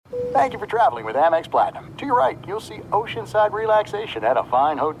Thank you for traveling with Amex Platinum. To your right, you'll see oceanside relaxation at a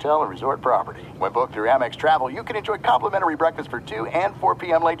fine hotel and resort property. When booked through Amex Travel, you can enjoy complimentary breakfast for 2 and 4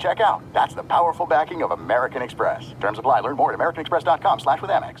 p.m. late checkout. That's the powerful backing of American Express. Terms apply. Learn more at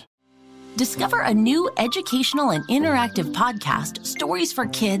americanexpress.com/withAmex. Discover a new educational and interactive podcast, Stories for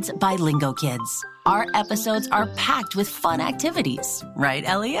Kids by Lingo Kids. Our episodes are packed with fun activities. Right,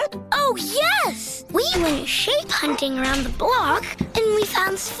 Elliot? Oh, yes! We went shape hunting around the block, and we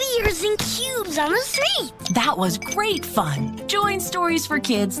found spheres and cubes on the street. That was great fun. Join Stories for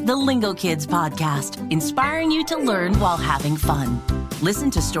Kids, the Lingo Kids podcast, inspiring you to learn while having fun.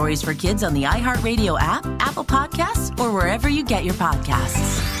 Listen to Stories for Kids on the iHeartRadio app, Apple Podcasts, or wherever you get your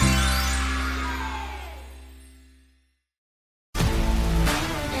podcasts.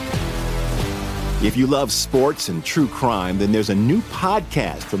 If you love sports and true crime, then there's a new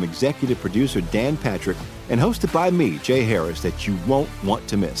podcast from executive producer Dan Patrick and hosted by me, Jay Harris, that you won't want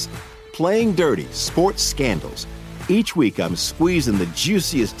to miss. Playing Dirty: Sports Scandals. Each week, I'm squeezing the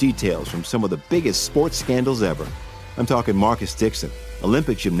juiciest details from some of the biggest sports scandals ever. I'm talking Marcus Dixon,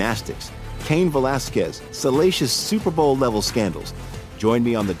 Olympic gymnastics, Cain Velasquez, salacious Super Bowl-level scandals. Join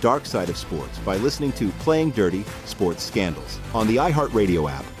me on the dark side of sports by listening to Playing Dirty: Sports Scandals on the iHeartRadio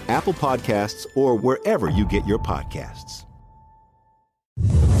app, Apple Podcasts, or wherever you get your podcasts.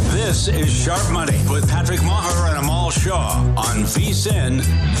 This is Sharp Money with Patrick Maher and Amal Shaw on VSiN,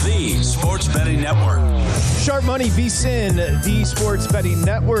 the Sports Betting Network. Sharp Money, VSiN, the Sports Betting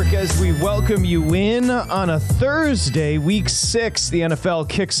Network, as we welcome you in on a Thursday, Week 6. The NFL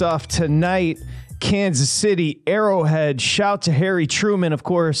kicks off tonight. Kansas City, Arrowhead. Shout to Harry Truman, of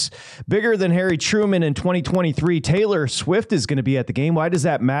course. Bigger than Harry Truman in 2023, Taylor Swift is going to be at the game. Why does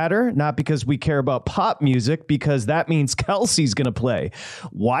that matter? Not because we care about pop music, because that means Kelsey's going to play.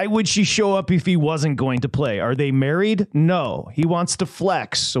 Why would she show up if he wasn't going to play? Are they married? No. He wants to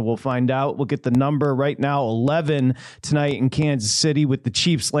flex, so we'll find out. We'll get the number right now, 11 tonight in Kansas City, with the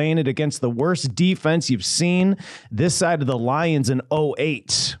Chiefs laying it against the worst defense you've seen this side of the Lions in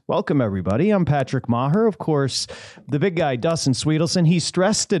 08. Welcome, everybody. I'm Patrick Maher. Of course, the big guy, Dustin Sweetelson, he's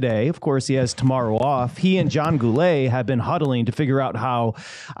stressed today. Of course, he has tomorrow off. He and John Goulet have been huddling to figure out how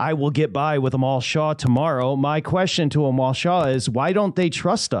I will get by with Amal Shaw tomorrow. My question to Amal Shaw is, why don't they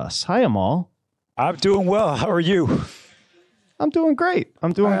trust us? Hi, Amal. I'm doing well. How are you? I'm doing great.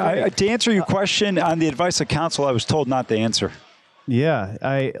 To answer your question, on the advice of counsel, I was told not to answer. Yeah,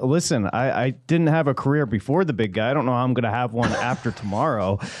 I didn't have a career before the big guy. I don't know how I'm going to have one after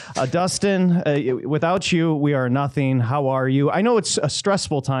tomorrow. Dustin, without you, we are nothing. How are you? I know it's a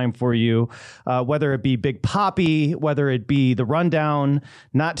stressful time for you, whether it be Big Papi, whether it be the rundown,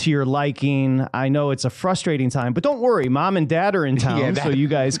 not to your liking. I know it's a frustrating time, but don't worry. Mom and Dad are in town, so you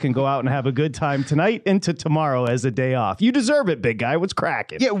guys can go out and have a good time tonight into tomorrow as a day off. You deserve it, big guy. What's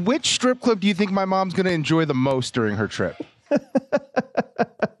cracking? Yeah, which strip club do you think my mom's going to enjoy the most during her trip?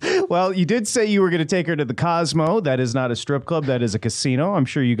 Well, you did say you were going to take her to the Cosmo. That is not a strip club. That is a casino. I'm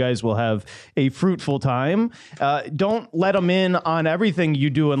sure you guys will have a fruitful time. Don't let them in on everything you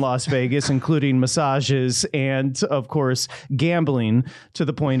do in Las Vegas, including massages and, of course, gambling to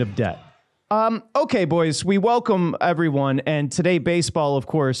the point of debt. Okay, boys, we welcome everyone. And today, baseball, of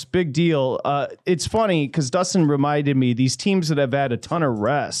course, big deal. It's funny because Dustin reminded me these teams that have had a ton of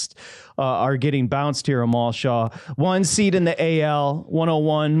rest are getting bounced here, Amal Shaw. 1 seed in the AL,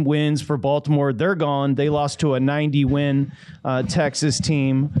 101 wins for Baltimore. They're gone. They lost to a 90-win Texas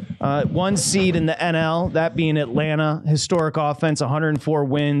team. 1 seed in the NL, that being Atlanta. Historic offense, 104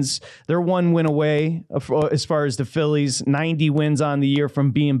 wins. They're 1 win away as far as the Phillies. 90 wins on the year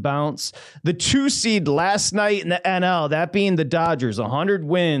from being bounced. The 2 seed last night in the NL, that being the Dodgers, 100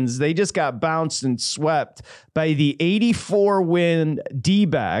 wins. They just got bounced and swept by the 84-win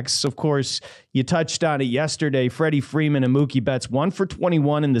D-backs. Of course, you touched on it yesterday. Freddie Freeman and Mookie Betts, 1 for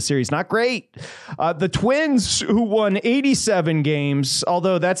 21 in the series. Not great. The Twins, who won 87 games,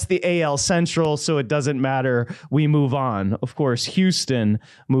 although that's the AL Central, so it doesn't matter. We move on. Of course, Houston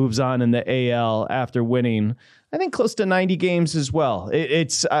moves on in the AL after winning, I think, close to 90 games as well.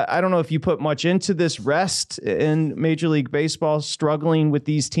 I don't know if you put much into this rest in Major League Baseball, struggling with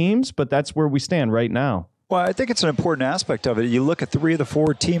these teams, but that's where we stand right now. Well, I think it's an important aspect of it. You look at 3 of the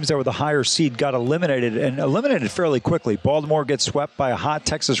 4 teams that were the higher seed got eliminated fairly quickly. Baltimore gets swept by a hot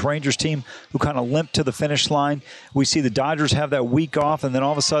Texas Rangers team who kind of limped to the finish line. We see the Dodgers have that week off, and then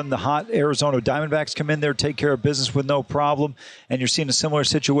all of a sudden the hot Arizona Diamondbacks come in there, take care of business with no problem, and you're seeing a similar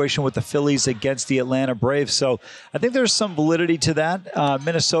situation with the Phillies against the Atlanta Braves. So I think there's some validity to that.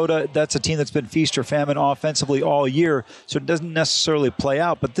 Minnesota, that's a team that's been feast or famine offensively all year, so it doesn't necessarily play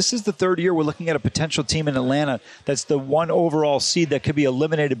out. But this is the 3rd year we're looking at a potential team in Atlanta that's the one overall seed that could be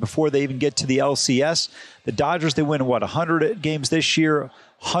eliminated before they even get to the LCS. The Dodgers, they win, 100 games this year,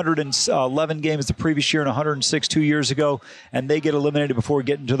 111 games the previous year, and 106 2 years ago, and they get eliminated before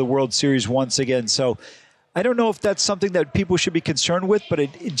getting to the World Series once again. So I don't know if that's something that people should be concerned with, but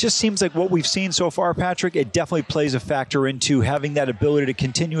it just seems like what we've seen so far, Patrick, it definitely plays a factor into having that ability to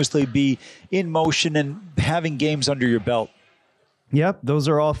continuously be in motion and having games under your belt. Yep, those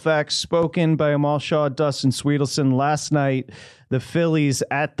are all facts spoken by Amal Shaw, Dustin Sweetelson. Last night, the Phillies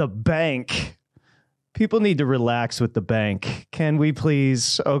at the bank. People need to relax with the bank. Can we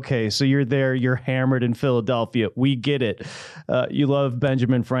please? Okay, so you're there. You're hammered in Philadelphia. We get it. You love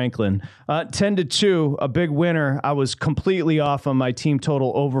Benjamin Franklin. 10-2, a big winner. I was completely off on my team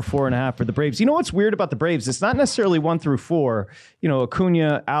total over 4.5 for the Braves. You know what's weird about the Braves? It's not necessarily 1 through 4. You know,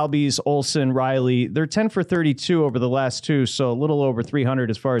 Acuna, Albies, Olsen, Riley. They're 10 for 32 over the last 2, so a little over 300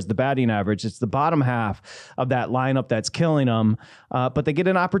 as far as the batting average. It's the bottom half of that lineup that's killing them. But they get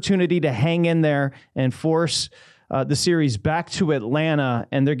an opportunity to hang in there and force the series back to Atlanta,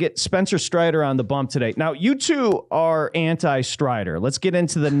 and they get Spencer Strider on the bump today. Now, you two are anti-Strider. Let's get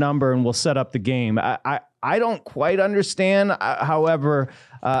into the number, and we'll set up the game. I don't quite understand. However,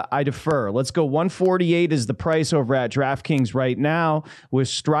 I defer. Let's go 148 is the price over at DraftKings right now, with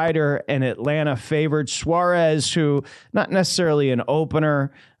Strider and Atlanta favored. Suarez, who not necessarily an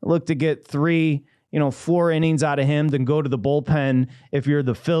opener, look to get 4 innings out of him, then go to the bullpen if you're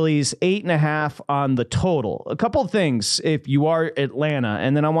the Phillies. 8.5 on the total. A couple of things if you are Atlanta,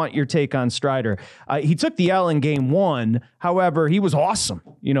 and then I want your take on Strider. He took the L in game 1. However, he was awesome.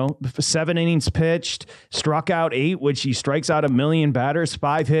 7 innings pitched, struck out 8, which he strikes out 1 million batters,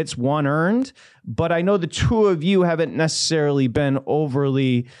 5 hits, 1 earned. But I know the two of you haven't necessarily been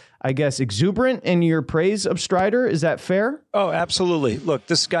overly, I guess, exuberant in your praise of Strider. Is that fair? Oh, absolutely. Look,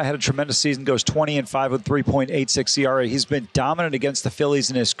 this guy had a tremendous season, goes 20-5 with 3.86 ERA. He's been dominant against the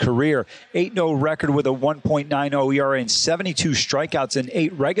Phillies in his career. 8-0 record with a 1.90 ERA and 72 strikeouts in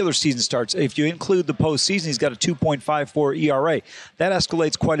 8 regular season starts. If you include the postseason, he's got a 2.54 ERA. That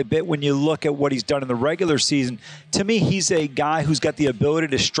escalates quite a bit when you look at what he's done in the regular season. To me, he's a guy who's got the ability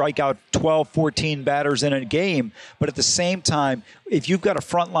to strike out 12, 14 batters in a game, but at the same time, if you've got a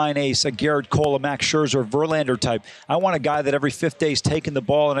frontline ace, a Garrett Cole, a Max Scherzer, Verlander type, I want a guy that every 5th day is taking the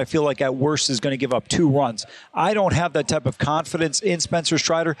ball, and I feel like at worst is going to give up 2 runs. I don't have that type of confidence in Spencer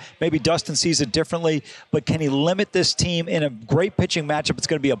Strider. Maybe Dustin sees it differently, but can he limit this team in a great pitching matchup? It's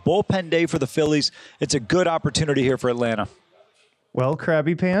going to be a bullpen day for the Phillies. It's a good opportunity here for Atlanta. Well,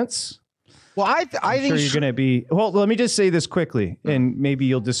 Krabby Pants. Well, I I'm think sure you're going to be. Well, let me just say this quickly, and maybe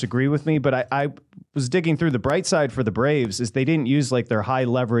you'll disagree with me, but I was digging through the bright side for the Braves is they didn't use like their high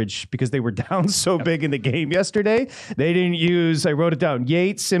leverage because they were down so big in the game yesterday. They didn't use, I wrote it down,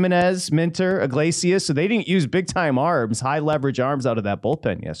 Yates, Jimenez, Minter, Iglesias. So they didn't use big time arms, high leverage arms out of that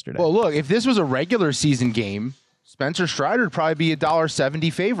bullpen yesterday. Well, look, if this was a regular season game, Spencer Strider would probably be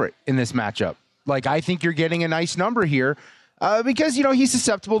 $1.70 favorite in this matchup. Like, I think you're getting a nice number here. Because, he's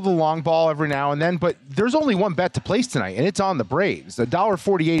susceptible to the long ball every now and then, but there's only one bet to place tonight, and it's on the Braves.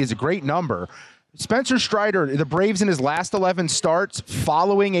 $1.48 is a great number. Spencer Strider, the Braves in his last 11 starts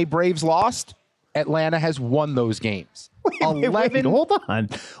following a Braves loss, Atlanta has won those games. Wait, hold on.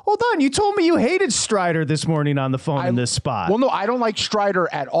 You told me you hated Strider this morning on the phone in this spot. Well, no, I don't like Strider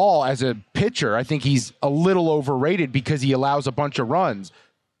at all as a pitcher. I think he's a little overrated because he allows a bunch of runs.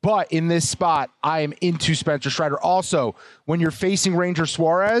 But in this spot, I am into Spencer Strider. Also, when you're facing Ranger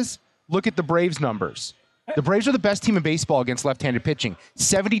Suarez, look at the Braves numbers. The Braves are the best team in baseball against left-handed pitching.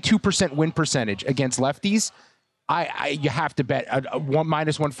 72% win percentage against lefties. You have to bet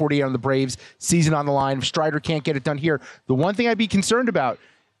minus 148 on the Braves. Season on the line. If Strider can't get it done here, the one thing I'd be concerned about,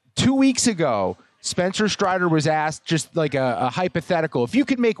 2 weeks ago, Spencer Strider was asked just like a hypothetical. If you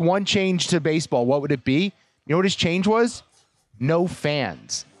could make one change to baseball, what would it be? You know what his change was? No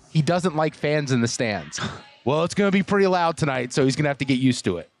fans. He doesn't like fans in the stands. Well, it's going to be pretty loud tonight, so he's going to have to get used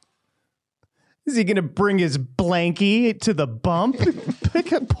to it. Is he going to bring his blankie to the bump?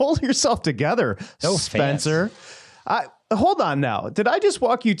 Pull yourself together, no Spencer. Hold on now. Did I just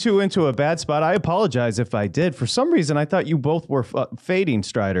walk you two into a bad spot? I apologize if I did. For some reason, I thought you both were fading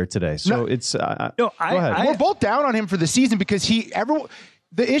Strider today. So it's go ahead. We're both down on him for the season because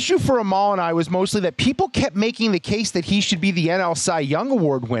the issue for Amal and I was mostly that people kept making the case that he should be the NL Cy Young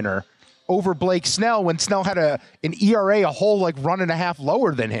Award winner. over Blake Snell when Snell had an ERA a whole like run and a half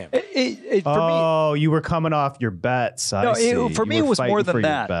lower than him. For me, you were coming off your bets. For me, it was more than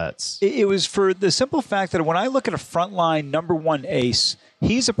that. It was for the simple fact that when I look at a frontline number one ace,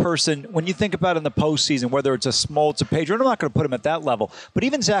 he's a person, when you think about in the postseason, whether it's a Smoltz, a Pedro, and I'm not going to put him at that level, but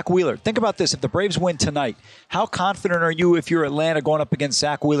even Zach Wheeler. Think about this. If the Braves win tonight, how confident are you if you're Atlanta going up against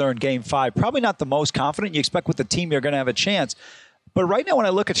Zach Wheeler in Game 5? Probably not the most confident. You expect with the team you're going to have a chance. But right now when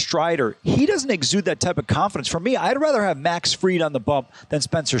I look at Strider, he doesn't exude that type of confidence. For me, I'd rather have Max Fried on the bump than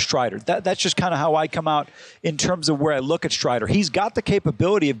Spencer Strider. That's just kind of how I come out in terms of where I look at Strider. He's got the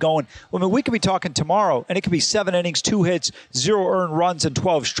capability of going, we could be talking tomorrow, and it could be 7 innings, 2 hits, 0 earned runs, and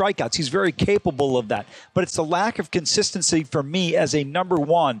 12 strikeouts. He's very capable of that. But it's the lack of consistency for me as a number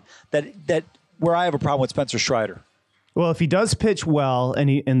one that where I have a problem with Spencer Strider. Well, if he does pitch well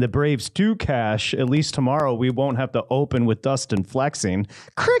and the Braves do cash, at least tomorrow we won't have to open with Dustin flexing.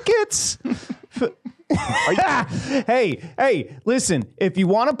 Crickets! Hey, listen, if you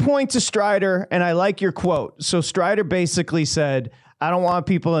want to point to Strider, and I like your quote. So Strider basically said, I don't want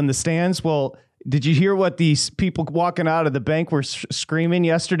people in the stands. Well, did you hear what these people walking out of the bank were screaming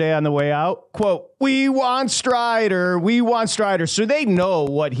yesterday on the way out? Quote, we want Strider. We want Strider. So they know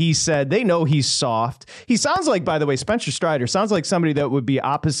what he said. They know he's soft. He sounds like, by the way, Spencer Strider sounds like somebody that would be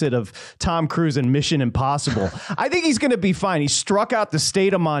opposite of Tom Cruise in Mission Impossible. I think he's going to be fine. He struck out the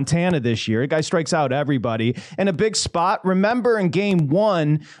state of Montana this year. The guy strikes out everybody. And a big spot. Remember in Game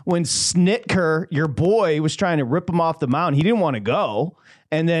 1 when Snitker, your boy, was trying to rip him off the mound. He didn't want to go.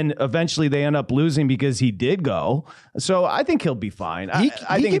 And then eventually they end up losing because he did go. So I think he'll be fine. I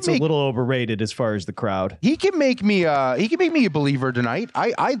think it's a little overrated as far as the crowd. He can make me a believer tonight.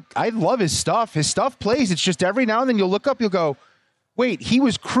 I love his stuff. His stuff plays. It's just every now and then you'll look up, you'll go, wait, he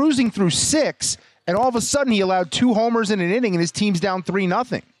was cruising through 6, and all of a sudden he allowed 2 homers in an inning and his team's down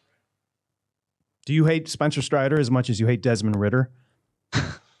 3-0. Do you hate Spencer Strider as much as you hate Desmond Ridder?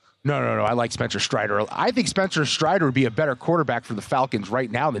 No. I like Spencer Strider. I think Spencer Strider would be a better quarterback for the Falcons right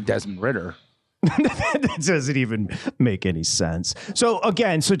now than Desmond Ridder. That doesn't even make any sense. So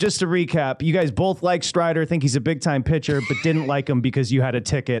just to recap, you guys both like Strider, think he's a big time pitcher, but didn't like him because you had a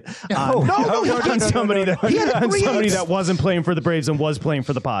ticket on somebody that wasn't playing for the Braves and was playing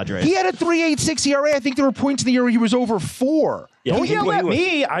for the Padres. He had a 3.86 ERA. I think there were points in the year where he was over 4. Yeah, don't yell at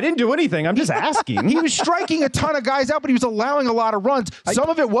me. I didn't do anything. I'm just asking. He was striking a ton of guys out, but he was allowing a lot of runs.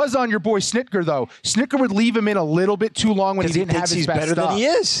 Some of it was on your boy Snitker, though. Snitker would leave him in a little bit too long when he didn't have his best better stuff. Than he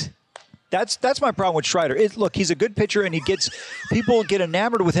is. That's my problem with Strider. Look, he's a good pitcher, and people get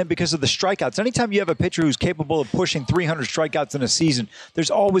enamored with him because of the strikeouts. Anytime you have a pitcher who's capable of pushing 300 strikeouts in a season, there's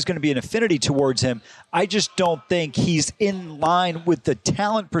always going to be an affinity towards him. I just don't think he's in line with the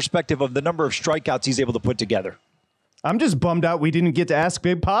talent perspective of the number of strikeouts he's able to put together. I'm just bummed out we didn't get to ask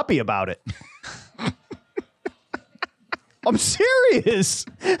Big Papi about it. I'm serious.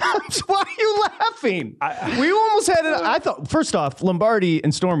 Why are you laughing? We almost had it. I thought, first off, Lombardi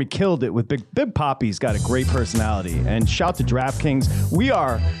and Stormy killed it with Big Papi's got a great personality. And shout to DraftKings.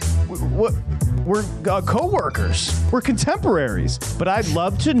 We're co-workers. We're contemporaries. But I'd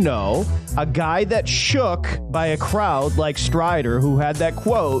love to know a guy that shook by a crowd like Strider, who had that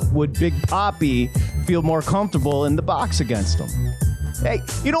quote, would Big Papi feel more comfortable in the box against him? Hey,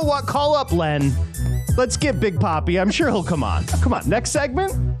 you know what? Call up Len. Let's get Big Papi. I'm sure he'll come on. Come on, next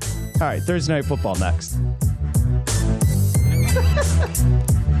segment? All right, Thursday Night Football next.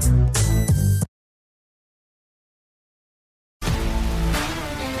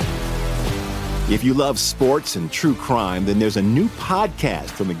 If you love sports and true crime, then there's a new podcast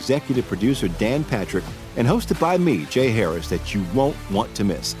from executive producer Dan Patrick and hosted by me, Jay Harris, that you won't want to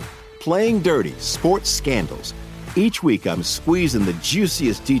miss. Playing Dirty: Sports Scandals. Each week, I'm squeezing the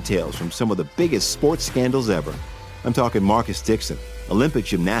juiciest details from some of the biggest sports scandals ever. I'm talking Marcus Dixon, Olympic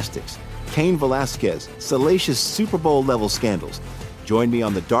gymnastics, Cain Velasquez, salacious Super Bowl-level scandals. Join me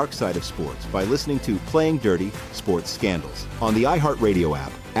on the dark side of sports by listening to Playing Dirty: Sports Scandals on the iHeartRadio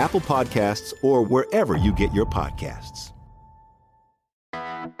app, Apple Podcasts, or wherever you get your podcasts.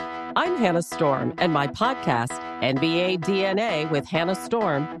 I'm Hannah Storm, and my podcast, NBA DNA with Hannah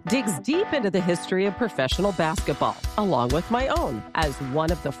Storm, digs deep into the history of professional basketball, along with my own, as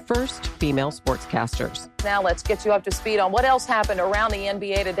one of the first female sportscasters. Now let's get you up to speed on what else happened around the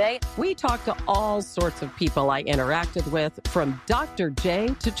NBA today. We talked to all sorts of people I interacted with, from Dr.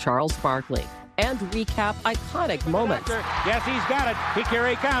 J to Charles Barkley, and recap iconic moments. Yes, he's got it. Here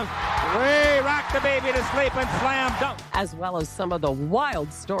he comes. Way rock the baby to sleep and slam dunk. As well as some of the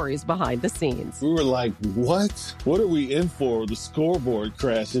wild stories behind the scenes. We were like, what? What are we in for? The scoreboard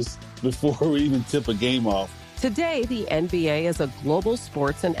crashes before we even tip a game off. Today, the NBA is a global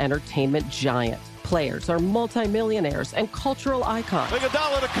sports and entertainment giant. Players are multimillionaires and cultural icons.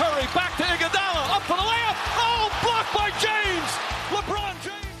 Iguodala to Curry, back to Iguodala, up for the layup. Oh, blocked by James. LeBron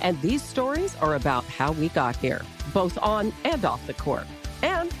James. And these stories are about how we got here, both on and off the court.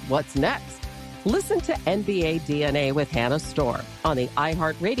 And what's next? Listen to NBA DNA with Hannah Storm on the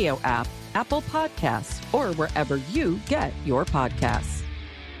iHeartRadio app, Apple Podcasts, or wherever you get your podcasts.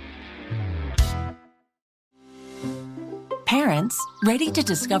 Parents, ready to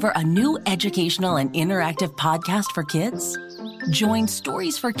discover a new educational and interactive podcast for kids? Join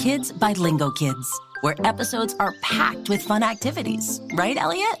Stories for Kids by Lingo Kids, where episodes are packed with fun activities. Right,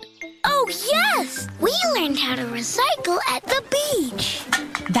 Elliot? Oh, yes! We learned how to recycle at the beach.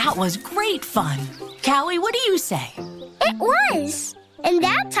 That was great fun. Callie, what do you say? It was. And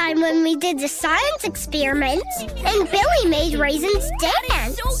that time when we did the science experiments and Billy made raisins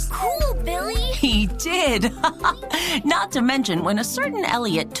dance. So cool, Billy. He did. Not to mention when a certain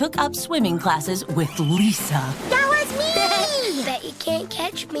Elliot took up swimming classes with Lisa. That was me. Bet you can't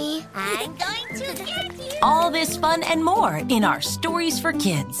catch me. I'm going to get you. All this fun and more in our Stories for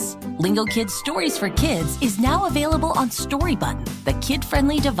Kids. Lingo Kids Stories for Kids is now available on Story Button, the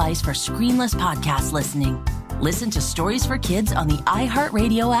kid-friendly device for screenless podcast listening. Listen to Stories for Kids on the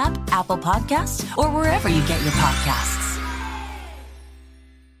iHeartRadio app, Apple Podcasts, or wherever you get your podcasts.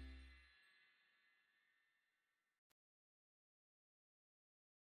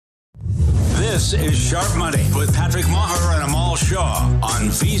 This is Sharp Money with Patrick Maher and Amal Shaw on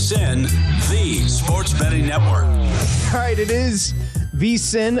VSiN, the Sports Betting Network. All right, it is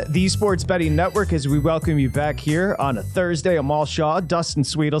VSiN, the Sports Betting Network, as we welcome you back here on a Thursday. Amal Shaw, Dustin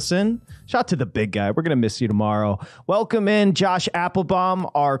Sweetelson. Shout out to the big guy. We're going to miss you tomorrow. Welcome in Josh Applebaum,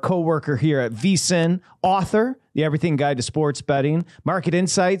 our co-worker here at VSiN, author, the Everything Guide to Sports Betting, Market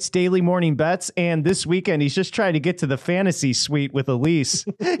Insights, Daily Morning Bets, and this weekend he's just trying to get to the fantasy suite with Elise.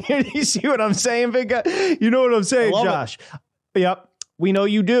 You see what I'm saying, big guy? You know what I'm saying, Josh? Yep. We know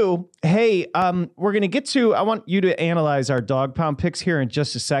you do. Hey, we're going to get to, I want you to analyze our dog pound picks here in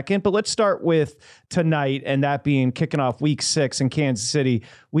just a second, but let's start with tonight, and that being kicking off week 6 in Kansas City.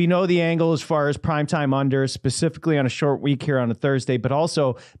 We know the angle as far as primetime under, specifically on a short week here on a Thursday, but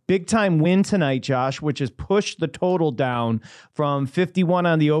also big time win tonight, Josh, which has pushed the total down from 51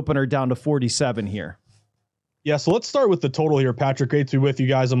 on the opener down to 47 here. Yeah, so let's start with the total here, Patrick. Great to be with you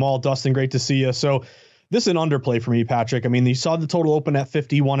guys. Amal, Dustin, great to see you. So this is an underplay for me, Patrick. I mean, you saw the total open at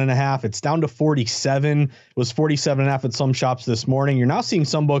 51.5. It's down to 47. It was 47.5 at some shops this morning. You're now seeing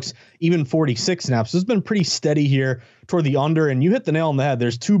some books even 46.5. So it's been pretty steady here toward the under, and you hit the nail on the head.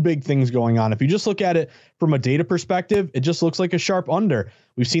 There's two big things going on. If you just look at it from a data perspective, it just looks like a sharp under.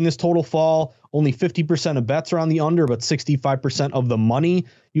 We've seen this total fall. Only 50% of bets are on the under, but 65% of the money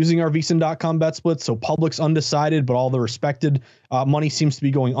using our VSiN.com bet splits. So public's undecided, but all the respected money seems to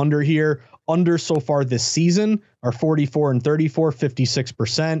be going under here. Under so far this season are 44 and 34,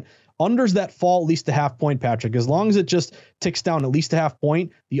 56%. Unders that fall at least a half point, Patrick. As long as it just ticks down at least a half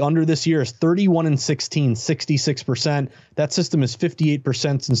point, the under this year is 31 and 16, 66%. That system is 58%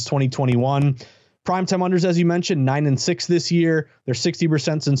 since 2021. Primetime unders, as you mentioned, 9 and 6 this year. They're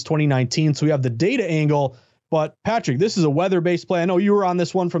 60% since 2019. So we have the data angle. But Patrick, this is a weather-based play. I know you were on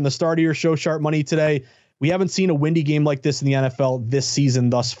this one from the start of your show, Sharp Money, today. We haven't seen a windy game like this in the NFL this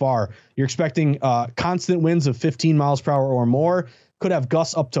season thus far. You're expecting constant winds of 15 miles per hour or more. Could have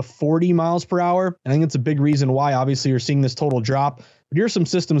gusts up to 40 miles per hour. I think it's a big reason why, obviously, you're seeing this total drop. But here's some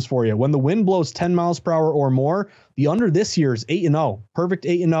systems for you. When the wind blows 10 miles per hour or more, the under this year is 8-0. Perfect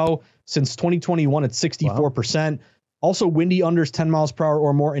 8-0. Since 2021, it's 64%. Wow. Also, windy unders 10 miles per hour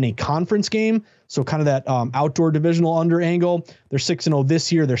or more in a conference game. So kind of that outdoor divisional under angle. They're 6-0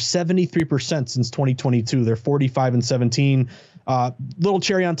 this year. They're 73% since 2022. They're 45 and 17. Little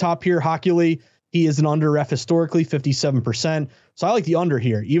cherry on top here, Hockley. He is an under ref historically, 57%. So I like the under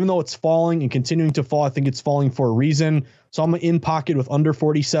here. Even though it's falling and continuing to fall, I think it's falling for a reason. So I'm in pocket with under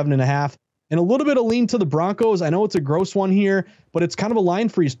 47.5. And a little bit of lean to the Broncos. I know it's a gross one here, but it's kind of a line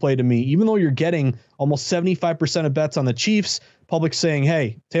freeze play to me. Even though you're getting almost 75% of bets on the Chiefs, public saying,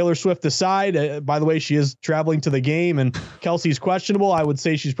 hey, Taylor Swift aside, by the way, she is traveling to the game, and Kelsey's questionable. I would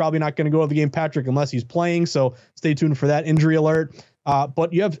say she's probably not going to go to the game, Patrick, unless he's playing. So stay tuned for that injury alert.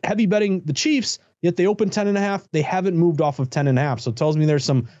 But you have heavy betting the Chiefs, yet they open 10.5. They haven't moved off of 10.5. So it tells me there's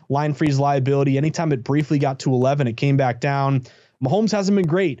some line freeze liability. Anytime it briefly got to 11, it came back down. Mahomes hasn't been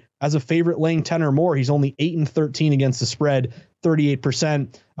great as a favorite laying 10 or more. He's only 8-13 against the spread,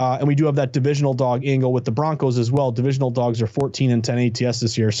 38%. And we do have that divisional dog angle with the Broncos as well. Divisional dogs are 14-10 ATS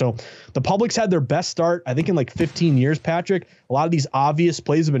this year. So the public's had their best start, I think, in like 15 years, Patrick. A lot of these obvious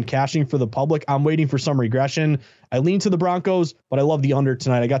plays have been cashing for the public. I'm waiting for some regression. I lean to the Broncos, but I love the under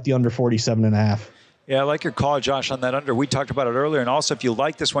tonight. I got the under 47.5. Yeah, I like your call, Josh, on that under. We talked about it earlier. And also, if you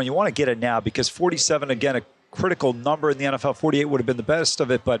like this one, you want to get it now because 47, again, a critical number in the NFL. 48 would have been the best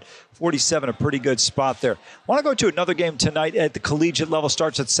of it, but 47, a pretty good spot there. I want to go to another game tonight at the collegiate level.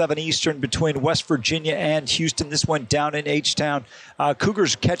 Starts at 7 Eastern between West Virginia and Houston. This one down in H-Town.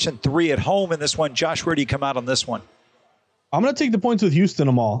 Cougars catching 3 at home in this one. Josh, where do you come out on this one? I'm going to take the points with Houston,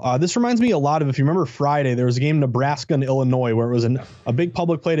 Amal. This reminds me a lot of, if you remember Friday, there was a game Nebraska and Illinois where it was a big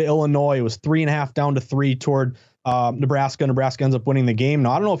public play to Illinois. It was 3.5 down to 3 toward Nebraska. Nebraska ends up winning the game.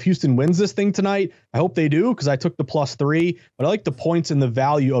 Now, I don't know if Houston wins this thing tonight. I hope they do because I took the +3, but I like the points and the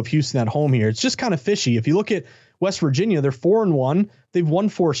value of Houston at home here. It's just kind of fishy. If you look at West Virginia, they're 4-1. They've won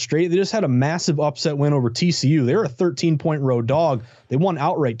 4 straight. They just had a massive upset win over TCU. They're a 13-point road dog. They won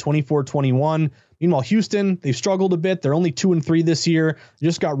outright 24-21. Meanwhile, Houston, they've struggled a bit. They're only 2-3 this year. They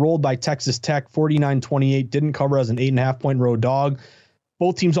just got rolled by Texas Tech, 49-28. Didn't cover as an 8.5-point road dog.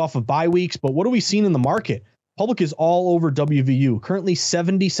 Both teams off of bye weeks. But what are we seeing in the market? Public is all over WVU. Currently,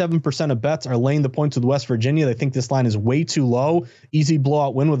 77% of bets are laying the points with West Virginia. They think this line is way too low. Easy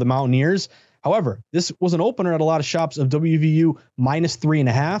blowout win with the Mountaineers. However, this was an opener at a lot of shops of WVU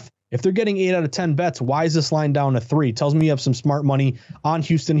 -3.5. If they're getting 8 out of 10 bets, why is this line down to 3? Tells me you have some smart money on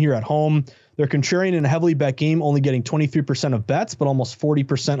Houston here at home. They're contrarian in a heavily bet game, only getting 23% of bets, but almost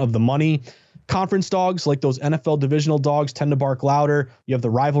 40% of the money. Conference dogs, like those NFL divisional dogs, tend to bark louder. You have the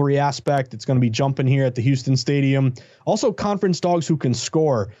rivalry aspect. It's going to be jumping here at the Houston Stadium. Also, conference dogs who can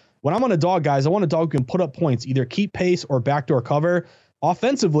score. When I'm on a dog, guys, I want a dog who can put up points, either keep pace or backdoor cover.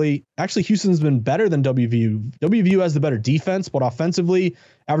 Offensively, actually, Houston's been better than WVU. WVU has the better defense, but offensively,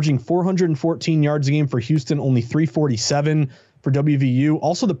 averaging 414 yards a game for Houston, only 347 for WVU.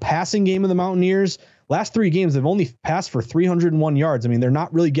 Also, the passing game of the Mountaineers, last 3 games, they've only passed for 301 yards. I mean, they're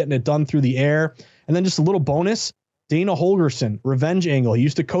not really getting it done through the air. And then just a little bonus, Dana Holgerson, revenge angle. He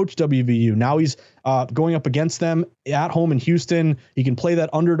used to coach WVU. Now he's going up against them at home in Houston. He can play that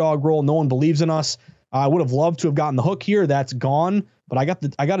underdog role. No one believes in us. I would have loved to have gotten the hook here. That's gone. But I got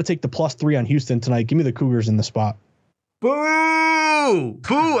to take the +3 on Houston tonight. Give me the Cougars in the spot. Boo!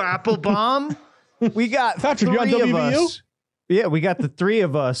 Boo, Applebaum. We got Patrick, you on WVU? Us. Yeah, we got the 3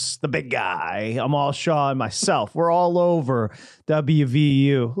 of us, the big guy, Amal Shaw and myself. We're all over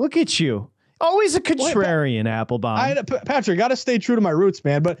WVU. Look at you. Always a contrarian, Applebaum. Patrick, got to stay true to my roots,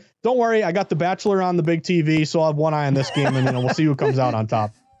 man. But don't worry, I got The Bachelor on the big TV, so I'll have one eye on this game, and we'll see who comes out on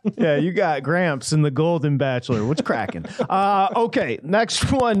top. Yeah, you got Gramps and the Golden Bachelor. What's cracking? Okay,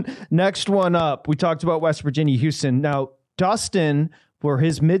 next one up. We talked about West Virginia, Houston. Now, Dustin, for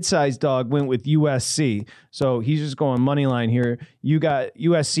his mid-sized dog, went with USC. So he's just going money line here. You got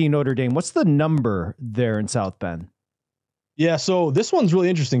USC, Notre Dame. What's the number there in South Bend? Yeah, so this one's really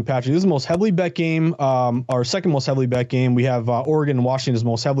interesting, Patrick. This is the most heavily bet game, our second most heavily bet game. We have Oregon and Washington is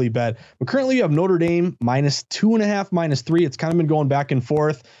most heavily bet. But currently you have Notre Dame -2.5, -3. It's kind of been going back and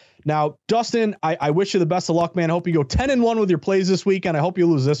forth. Now, Dustin, I wish you the best of luck, man. I hope you go 10-1 with your plays this week, and I hope you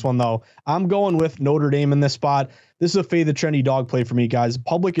lose this one, though. I'm going with Notre Dame in this spot. This is a fade the trendy dog play for me, guys.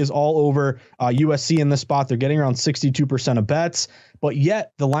 Public is all over USC in this spot. They're getting around 62% of bets, but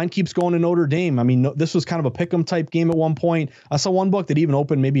yet the line keeps going to Notre Dame. I mean, this was kind of a pick'em type game at one point. I saw one book that even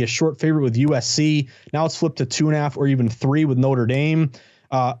opened maybe a short favorite with USC. Now it's flipped to 2.5 or even 3 with Notre Dame.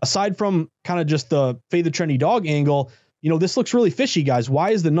 Aside from kind of just the fade the trendy dog angle, this looks really fishy, guys.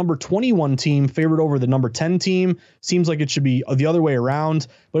 Why is the number 21 team favored over the number 10 team? Seems like it should be the other way around,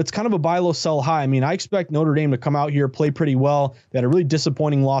 but it's kind of a buy low, sell high. I mean, I expect Notre Dame to come out here, play pretty well. They had a really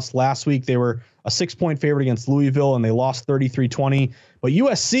disappointing loss last week. They were a 6-point favorite against Louisville, and they lost 33-20. But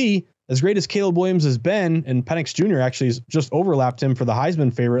USC, as great as Caleb Williams has been, and Penix Jr. actually has just overlapped him for the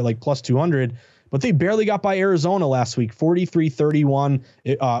Heisman favorite, like +200, but they barely got by Arizona last week, 43-31,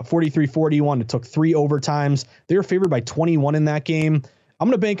 43-41. It took 3 overtimes. They were favored by 21 in that game. I'm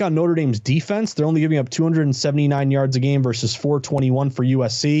going to bank on Notre Dame's defense. They're only giving up 279 yards a game versus 421 for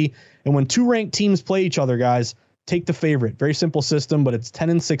USC. And when 2 ranked teams play each other, guys, take the favorite. Very simple system, but it's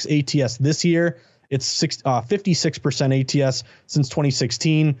 10-6 ATS this year. It's 56% ATS since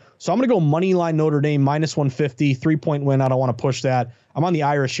 2016. So I'm going to go money line Notre Dame -150, 3-point win. I don't want to push that. I'm on the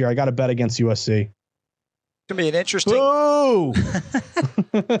Irish here. I got to bet against USC. It's going to be an interesting. Whoa!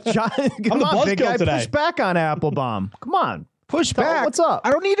 John, come on, big guy, today. push back on Applebaum. Come on. Push back. What's up? I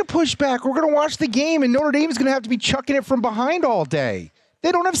don't need to push back. We're going to watch the game, and Notre Dame's going to have to be chucking it from behind all day.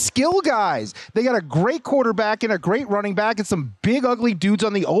 They don't have skill guys. They got a great quarterback and a great running back and some big, ugly dudes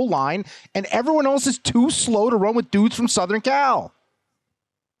on the O-line, and everyone else is too slow to run with dudes from Southern Cal.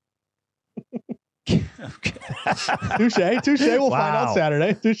 Touche. We'll find out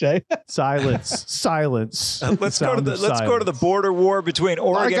Saturday. Touche. Silence. Let's go to the border war between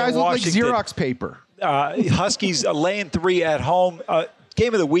Oregon and Washington. Look like Xerox paper. Huskies laying 3 at home.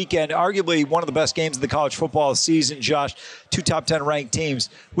 Game of the weekend, arguably one of the best games of the college football season, Josh. 2 top 10 ranked teams.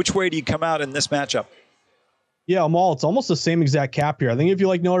 Which way do you come out in this matchup? Yeah, Amal, it's almost the same exact cap here. I think if you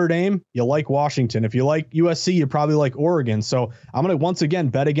like Notre Dame, you like Washington. If you like USC, you probably like Oregon. So I'm going to once again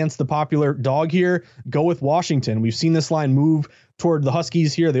bet against the popular dog here. Go with Washington. We've seen this line move toward the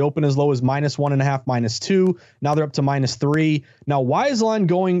Huskies here. They open as low as -1.5, -2. Now they're up to -3. Now, why is the line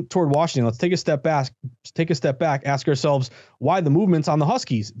going toward Washington? Let's take a step back. Ask ourselves why the movement's on the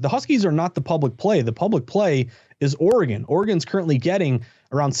Huskies. The Huskies are not the public play. The public play is Oregon. Oregon's currently getting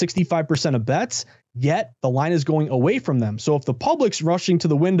around 65% of bets, yet the line is going away from them. So if the public's rushing to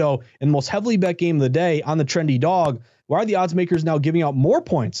the window in the most heavily bet game of the day on the trendy dog, why are the odds makers now giving out more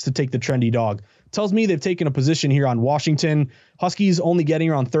points to take the trendy dog? Tells me they've taken a position here on Washington. Huskies only getting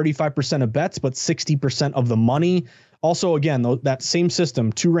around 35% of bets, but 60% of the money. Also, again, that same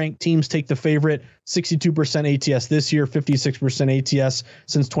system, 2 ranked teams take the favorite, 62% ATS this year, 56% ATS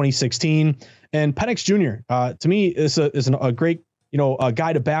since 2016. And Penix Jr., to me, is a great a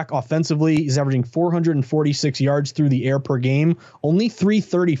guy to back offensively. He's averaging 446 yards through the air per game, only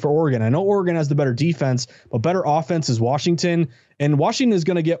 330 for Oregon. I know Oregon has the better defense, but better offense is Washington. And Washington is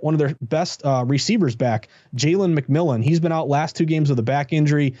going to get one of their best receivers back, Jalen McMillan. He's been out last 2 games with a back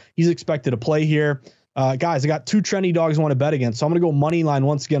injury. He's expected to play here. Guys, I got 2 trendy dogs I want to bet against. So I'm going to go money line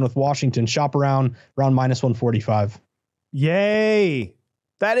once again with Washington. Shop around -145. Yay.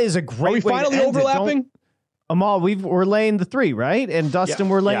 That is a great way. Are we finally overlapping? Amal, we're laying the 3, right? And Dustin,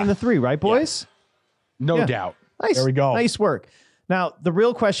 we're laying the 3, right, boys? Yeah. No doubt. Nice. There we go. Nice work. Now, the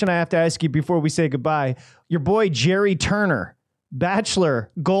real question I have to ask you before we say goodbye, your boy Jerry Turner,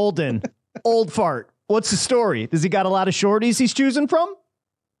 Bachelor, Golden, Old Fart. What's the story? Does he got a lot of shorties he's choosing from?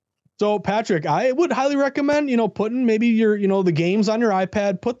 So Patrick, I would highly recommend, putting maybe your, the games on your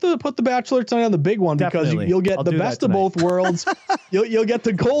iPad, put the Bachelor tonight on the big one. Definitely. Because you'll get the best of both worlds. You'll get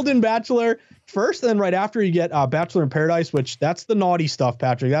the Golden Bachelor first, and then right after you get Bachelor in Paradise, which that's the naughty stuff,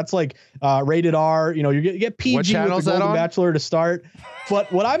 Patrick. That's like rated R. You get PG with the Golden Bachelor to start.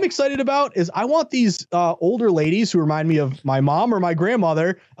 But what I'm excited about is I want these older ladies who remind me of my mom or my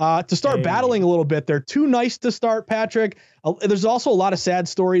grandmother to start battling a little bit. They're too nice to start, Patrick. There's also a lot of sad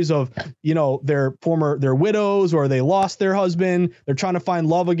stories of, their widows or they lost their husband. They're trying to find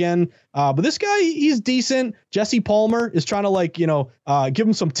love again. But this guy, he's decent. Jesse Palmer is trying to give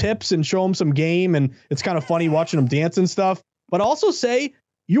him some tips and show him some game. And it's kind of funny watching him dance and stuff. But also say,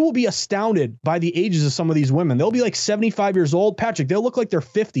 you will be astounded by the ages of some of these women. They'll be like 75 years old. Patrick, they'll look like they're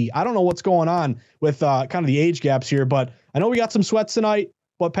 50. I don't know what's going on with kind of the age gaps here, but I know we got some sweats tonight.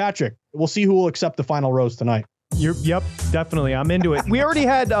 But Patrick, we'll see who will accept the final rose tonight. Yep, definitely. I'm into it. We already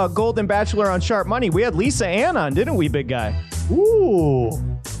had Golden Bachelor on Sharp Money. We had Lisa Ann on, didn't we, big guy? Ooh,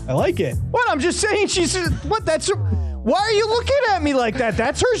 I like it. What? I'm just saying why are you looking at me like that?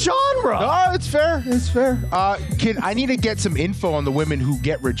 That's her genre. Oh, it's fair. It's fair. I need to get some info on the women who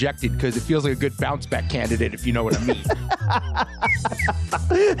get rejected because it feels like a good bounce back candidate, if you know what I mean.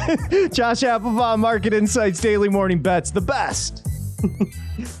 Josh Applebaum, Market Insights, Daily Morning Bets, the best.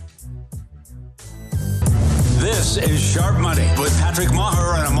 This is Sharp Money with Patrick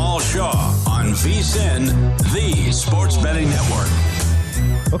Maher and Amal Shaw on VSiN, the Sports Betting Network.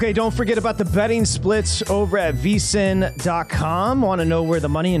 Okay, don't forget about the betting splits over at vsin.com. Want to know where the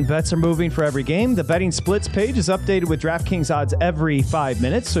money and bets are moving for every game? The betting splits page is updated with DraftKings odds every 5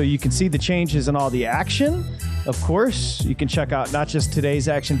 minutes, so you can see the changes in all the action. Of course, you can check out not just today's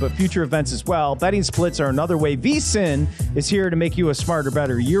action, but future events as well. Betting splits are another way. VSiN is here to make you a smarter,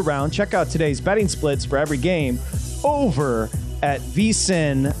 better year-round. Check out today's betting splits for every game over at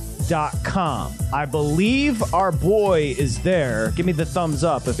vsin.com. I believe our boy is there. Give me the thumbs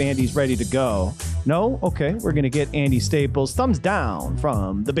up if Andy's ready to go. No? Okay, we're going to get Andy Staples. Thumbs down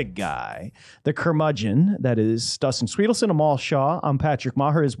from the big guy, the curmudgeon. That is Dustin Sweetelson, Amal Shaw. I'm Patrick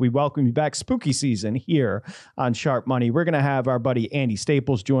Maher as we welcome you back spooky season here on Sharp Money. We're going to have our buddy Andy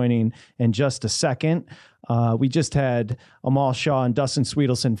Staples joining in just a second. We just had Amal Shaw and Dustin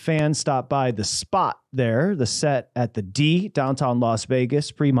Sweetelson fans stop by the spot there, the set at the D, downtown Las Vegas,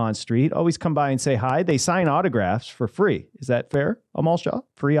 Fremont Street. Always come by and say hi. They sign autographs for free. Is that fair, Amal Shaw?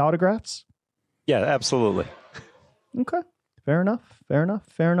 Free autographs? Yeah, absolutely. Okay. Fair enough.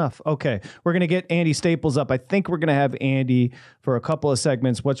 Okay, we're going to get Andy Staples up. I think we're going to have Andy for a couple of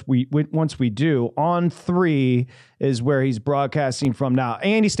segments. Once we do, On 3 is where he's broadcasting from now.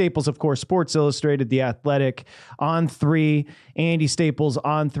 Andy Staples, of course, Sports Illustrated, The Athletic. On 3, Andy Staples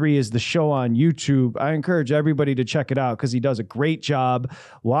On 3 is the show on YouTube. I encourage everybody to check it out because he does a great job.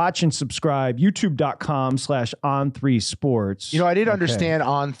 Watch and subscribe, youtube.com/On3Sports. You know, I didn't understand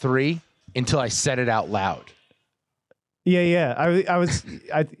On 3 until I said it out loud. Yeah.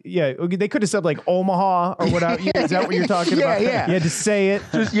 They could have said like Omaha or whatever. Is that what you're talking about? Yeah. You had to say it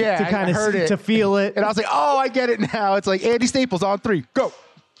to kind of heard it, to feel it. And I was like, oh, I get it now. It's like Andy Staples On 3. Go.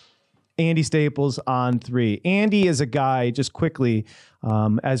 Andy Staples On 3. Andy is a guy, just quickly,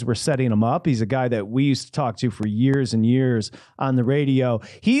 as we're setting him up, he's a guy that we used to talk to for years and years on the radio.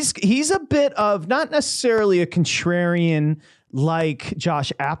 He's a bit of, not necessarily a contrarian like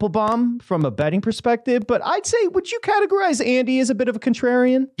Josh Applebaum from a betting perspective, but I'd say, would you categorize Andy as a bit of a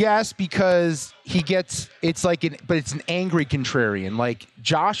contrarian? Yes, because it's an angry contrarian. Like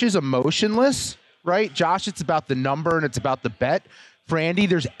Josh is emotionless, right? Josh, it's about the number and it's about the bet. For Andy,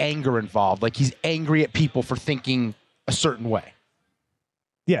 there's anger involved. Like he's angry at people for thinking a certain way.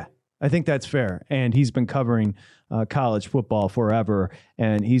 Yeah, I think that's fair. And he's been covering college football forever,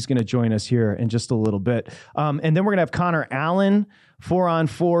 and he's going to join us here in just a little bit. And then we're going to have Connor Allen,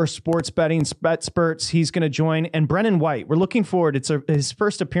 4on4 sports betting spurts. He's going to join, and Brennan White. We're looking forward. It's his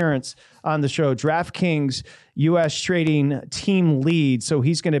first appearance on the show. DraftKings U.S. trading team lead, so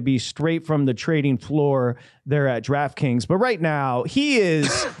he's going to be straight from the trading floor there at DraftKings. But right now, he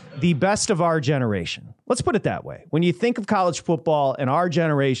is the best of our generation. Let's put it that way. When you think of college football and our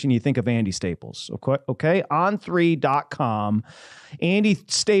generation, you think of Andy Staples. Okay? On3.com. Andy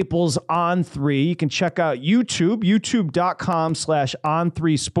Staples On 3. You can check out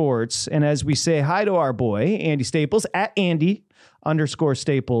youtube.com/On3Sports. And as we say hi to our boy, Andy Staples, at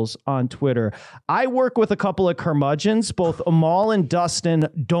Andy_Staples on Twitter. I work with a couple of curmudgeons. Both Amal and Dustin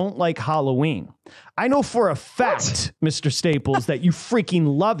don't like Halloween. I know for a fact, Mr. Staples, that you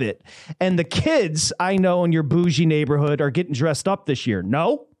freaking love it. And the kids I know in your bougie neighborhood are getting dressed up this year.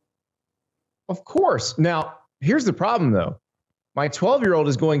 No? Of course. Now, here's the problem, though. My 12-year-old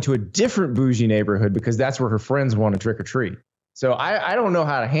is going to a different bougie neighborhood because that's where her friends want to trick or treat. So I don't know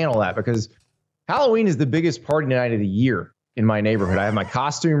how to handle that because Halloween is the biggest party night of the year in my neighborhood. I have my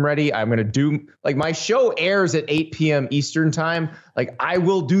costume ready. I'm going to do, like, my show airs at 8 p.m. Eastern time. Like, I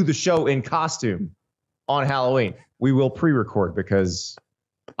will do the show in costume on Halloween. We will pre-record because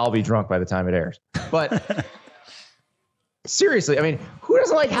I'll be drunk by the time it airs. But seriously, I mean, who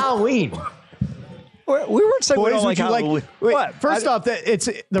doesn't like Halloween? We weren't saying we don't like Halloween. First off, it's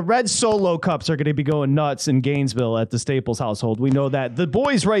the red Solo cups are going to be going nuts in Gainesville at the Staples household. We know that. The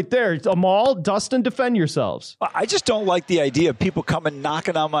boys right there, Amal, Dustin, defend yourselves. I just don't like the idea of people coming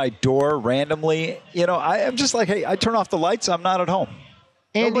knocking on my door randomly. You know, I'm just like, hey, I turn off the lights. I'm not at home.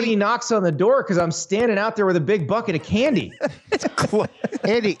 Nobody knocks on the door because I'm standing out there with a big bucket of candy.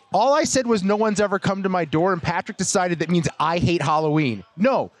 Andy, all I said was no one's ever come to my door, and Patrick decided that means I hate Halloween.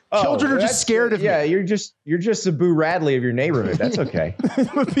 No, children are just scared of me. Yeah, you're just a Boo Radley of your neighborhood. That's okay. You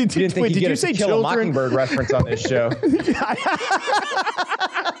didn't think you'd get a Kill a Mockingbird reference on this show. You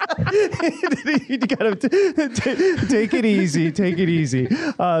gotta take it easy. Take it easy.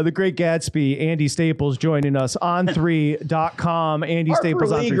 The Great Gatsby, Andy Staples, joining us on 3.com. Andy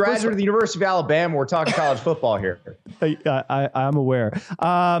Staples on 3. Graduate of the University of Alabama. We're talking college football here. I'm aware.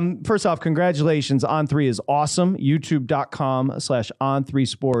 First off, congratulations. On 3 is awesome.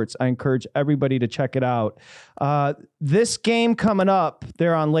 YouTube.com/On3Sports. I encourage everybody to check it out. This game coming up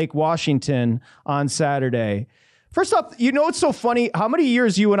there on Lake Washington on Saturday. First off, you know, it's so funny how many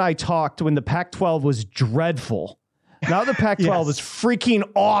years you and I talked when the Pac-12 was dreadful. Now the Pac-12 is freaking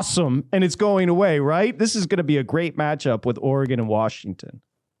awesome and it's going away, right? This is going to be a great matchup with Oregon and Washington.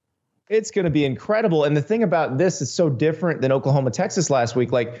 It's going to be incredible. And the thing about this is so different than Oklahoma, Texas last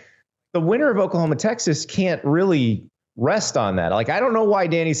week. Like, the winner of Oklahoma, Texas can't really rest on that. Like, I don't know why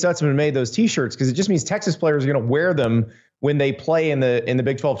Danny Stutzman made those T-shirts, because it just means Texas players are going to wear them when they play in the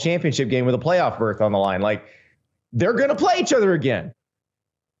Big 12 championship game with a playoff berth on the line. Like, they're going to play each other again.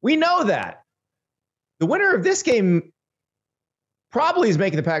 We know that. The winner of this game probably is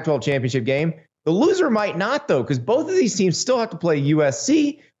making the Pac-12 championship game. The loser might not, though, because both of these teams still have to play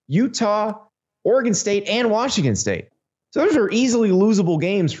USC, Utah, Oregon State, and Washington State. So those are easily losable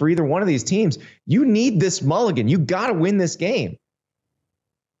games for either one of these teams. You need this mulligan. You got to win this game.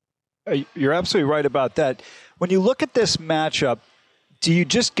 You're absolutely right about that. When you look at this matchup, do you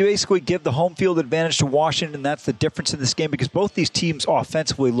just basically give the home field advantage to Washington? That's the difference in this game, because both these teams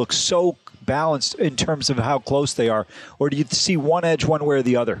offensively look so balanced in terms of how close they are? Or do you see one edge one way or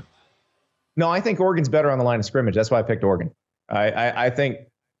the other? No, I think Oregon's better on the line of scrimmage. That's why I picked Oregon. I think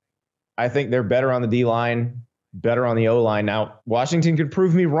they're better on the D line, better on the O line. Now, Washington could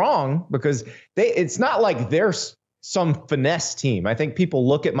prove me wrong because it's not like they're some finesse team. I think people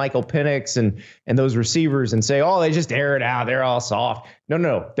look at Michael Penix and those receivers and say, oh, they just air it out. They're all soft.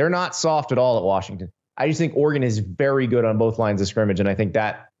 No, they're not soft at all at Washington. I just think Oregon is very good on both lines of scrimmage, and I think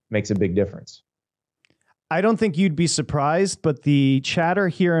that makes a big difference. I don't think you'd be surprised, but the chatter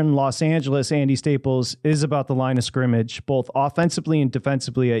here in Los Angeles, Andy Staples, is about the line of scrimmage, both offensively and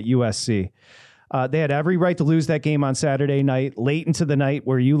defensively at USC. They had every right to lose that game on Saturday night, late into the night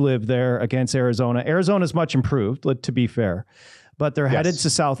where you live there against Arizona. Arizona's much improved, to be fair, but they're headed to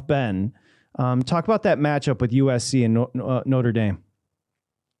South Bend. Talk about that matchup with USC and Notre Dame.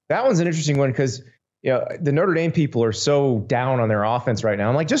 That one's an interesting one because the Notre Dame people are so down on their offense right now.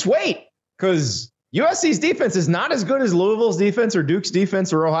 I'm like, just wait, because USC's defense is not as good as Louisville's defense or Duke's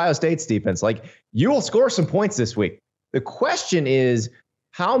defense or Ohio State's defense. Like, you will score some points this week. The question is,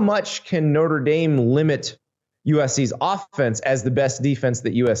 how much can Notre Dame limit USC's offense as the best defense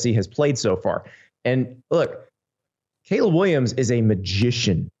that USC has played so far? And look, Caleb Williams is a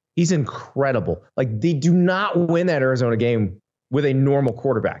magician. He's incredible. Like, they do not win that Arizona game with a normal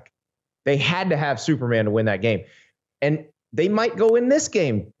quarterback. They had to have Superman to win that game. And they might go in this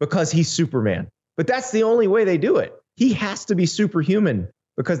game because he's Superman. But that's the only way they do it. He has to be superhuman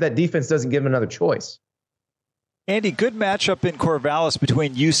because that defense doesn't give him another choice. Andy, good matchup in Corvallis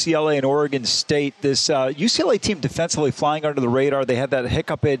between UCLA and Oregon State. This UCLA team defensively flying under the radar. They had that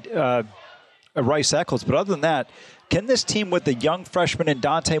hiccup at Rice Eccles. But other than that, can this team with the young freshman and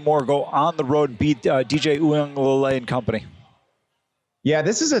Dante Moore go on the road and beat DJ Uiagalelei and company? Yeah,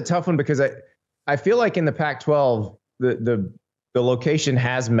 this is a tough one because I feel like in the Pac-12, the location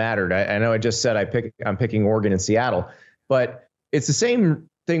has mattered. I know I just said I'm picking Oregon and Seattle, but it's the same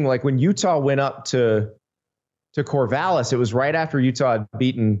thing. Like when Utah went up to Corvallis, it was right after Utah had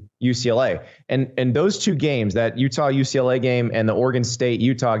beaten UCLA. And those two games, that Utah-UCLA game and the Oregon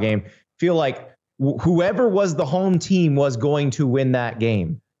State-Utah game, feel like whoever was the home team was going to win that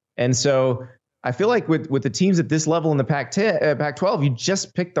game. And so I feel like with the teams at this level in the Pac-12, you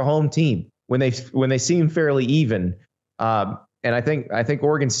just pick the home team when they seem fairly even. And I think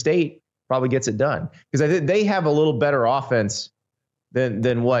Oregon State probably gets it done because I think they have a little better offense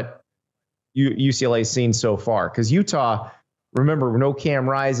than what UCLA's seen so far. Because Utah, remember, no Cam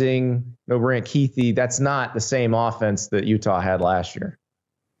Rising, no Brant Kuithe. That's not the same offense that Utah had last year.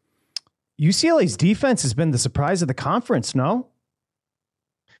 UCLA's defense has been the surprise of the conference, no?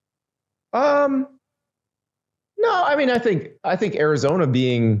 No, I mean, I think Arizona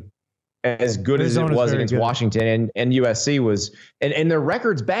being as good as it was against Washington and USC was, and their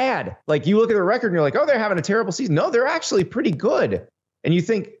record's bad. Like, you look at their record and you're like, oh, they're having a terrible season. No, they're actually pretty good. And you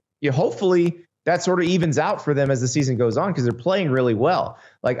think, hopefully that sort of evens out for them as the season goes on because they're playing really well.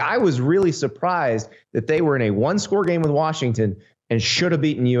 Like, I was really surprised that they were in a one-score game with Washington and should have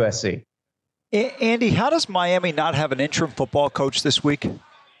beaten USC. Andy, how does Miami not have an interim football coach this week?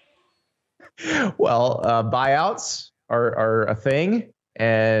 Well, buyouts are a thing.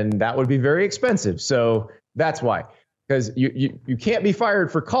 And that would be very expensive. So that's why, because you can't be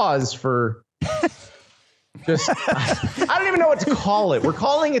fired for cause for just, I don't even know what to call it. We're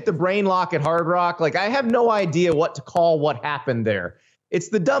calling it the brain lock at Hard Rock. Like, I have no idea what to call what happened there. It's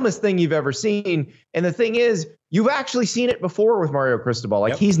the dumbest thing you've ever seen. And the thing is, you've actually seen it before with Mario Cristobal.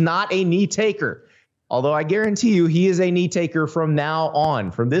 Like, he's not a knee taker. Although I guarantee you he is a knee taker from now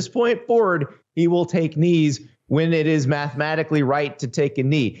on. From this point forward, he will take knees when it is mathematically right to take a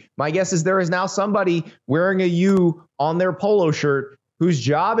knee. My guess is there is now somebody wearing a U on their polo shirt whose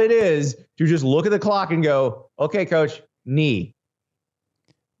job it is to just look at the clock and go, okay, coach, knee.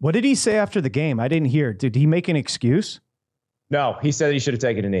 What did he say after the game? I didn't hear. Did he make an excuse? No, he said he should have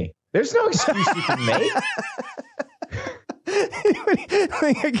taken a knee. There's no excuse you can make.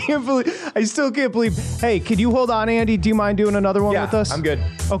 I still can't believe. Hey, can you hold on, Andy? Do you mind doing another one with us? I'm good.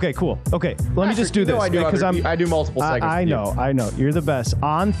 Okay, cool. Okay, let me just do this. I do multiple segments. I know. You're the best.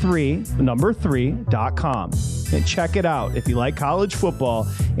 On3.com and check it out. If you like college football,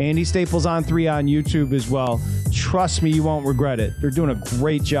 Andy Staples on 3 on YouTube as well. Trust me, you won't regret it. They're doing a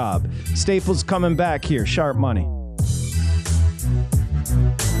great job. Staples coming back here. Sharp Money.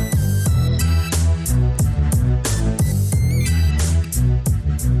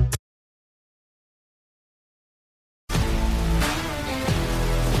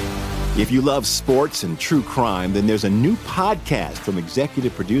 If you love sports and true crime, then there's a new podcast from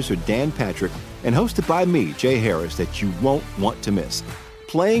executive producer Dan Patrick and hosted by me, Jay Harris, that you won't want to miss.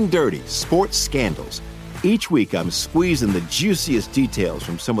 Playing Dirty: Sports Scandals. Each week, I'm squeezing the juiciest details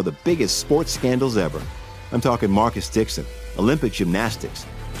from some of the biggest sports scandals ever. I'm talking Marcus Dixon, Olympic gymnastics,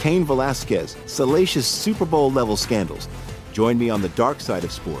 Cain Velasquez, salacious Super Bowl-level scandals. Join me on the dark side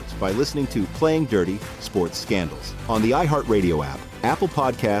of sports by listening to Playing Dirty: Sports Scandals on the iHeartRadio app, Apple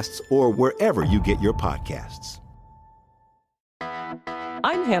Podcasts, or wherever you get your podcasts.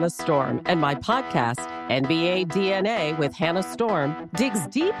 I'm Hannah Storm, and my podcast, NBA DNA with Hannah Storm, digs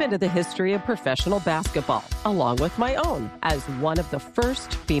deep into the history of professional basketball, along with my own, as one of the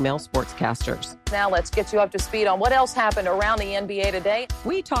first female sportscasters. Now let's get you up to speed on what else happened around the NBA today.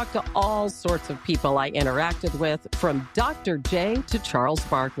 We talked to all sorts of people I interacted with, from Dr. J to Charles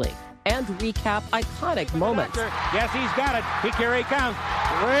Barkley, and recap iconic moments. Yes, he's got it. Here he comes.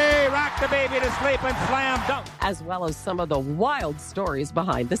 Way rock the baby to sleep and slam dunk. As well as some of the wild stories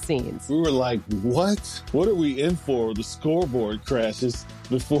behind the scenes. We were like, what? What are we in for? The scoreboard crashes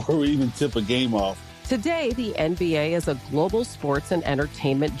before we even tip a game off. Today, the NBA is a global sports and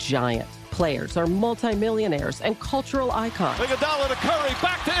entertainment giant. Players are multimillionaires and cultural icons. Iguodala to Curry,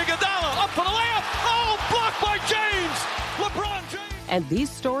 back to Iguodala, up for the layup. Oh, blocked by James. LeBron James. And these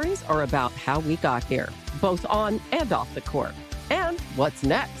stories are about how we got here, both on and off the court. And what's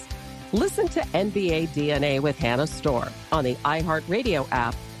next? Listen to NBA DNA with Hannah Storm on the iHeartRadio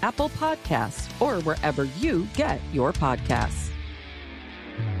app, Apple Podcasts, or wherever you get your podcasts.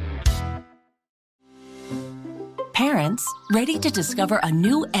 Parents, ready to discover a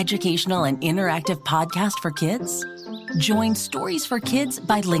new educational and interactive podcast for kids? Join Stories for Kids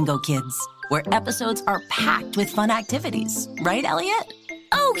by Lingo Kids, where episodes are packed with fun activities. Right, Elliot?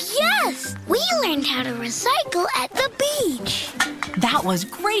 Oh, yes! We learned how to recycle at the beach. That was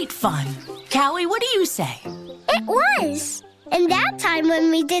great fun. Callie, what do you say? It was. And that time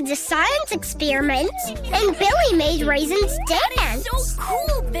when we did the science experiments and Billy made raisins dance. So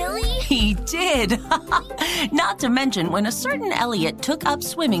cool, Billy. He did. Not to mention when a certain Elliot took up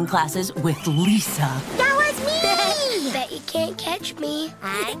swimming classes with Lisa. That was me. Bet you can't catch me.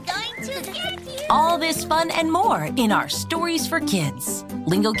 I'm going to get you. All this fun and more in our Stories for Kids.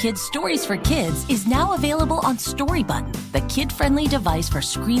 Lingo Kids Stories for Kids is now available on Story Button, the kid-friendly device for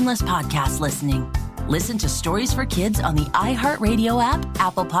screenless podcast listening. Listen to Stories for Kids on the iHeartRadio app,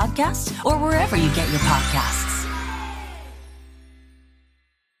 Apple Podcasts, or wherever you get your podcasts.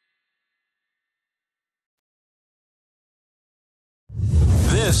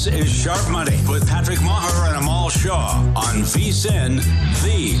 This is Sharp Money with Patrick Maher and Amal Shaw on VSiN,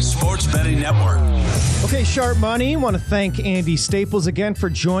 the Sports Betting Network. Okay, Sharp Money. Want to thank Andy Staples again for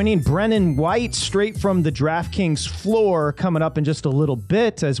joining. Brennan White, straight from the DraftKings floor, coming up in just a little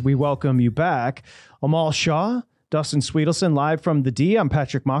bit as we welcome you back. Amal Shaw, Dustin Sweetelson, live from the D. I'm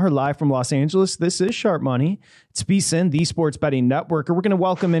Patrick Maher, live from Los Angeles. This is Sharp Money. It's VSiN, the Sports Betting Network. We're going to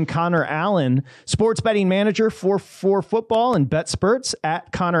welcome in Connor Allen, sports betting manager for football and BetSperts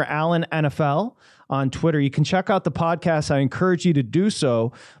at Connor Allen NFL on Twitter. You can check out the podcast. I encourage you to do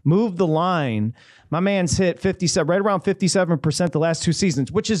so. Move the line. My man's hit 57, right around 57% the last two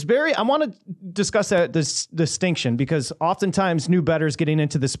seasons, which is I want to discuss this distinction because oftentimes new bettors getting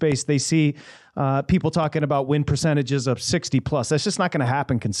into the space, they see people talking about win percentages of 60 plus. That's just not going to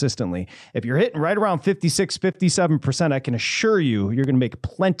happen consistently. If you're hitting right around 56, 57%, I can assure you, you're going to make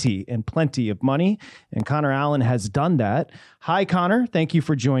plenty and plenty of money. And Connor Allen has done that. Hi, Connor. Thank you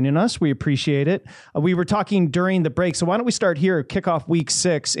for joining us. We appreciate it. We were talking during the break. So why don't we start here? Kick off week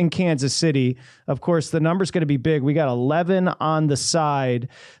 6 in Kansas City. Of course, the number's going to be big. We got 11 on the side.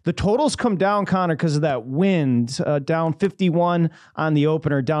 The totals come down, Connor, because of that wind, down 51 on the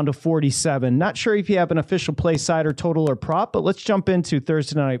opener, down to 47. Not sure if you have an official play side or total or prop, but let's jump into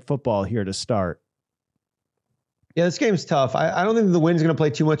Thursday Night Football here to start. Yeah, this game's tough. I don't think the wind's going to play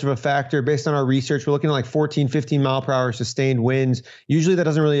too much of a factor. Based on our research, we're looking at like 14, 15 mile per hour sustained winds. Usually that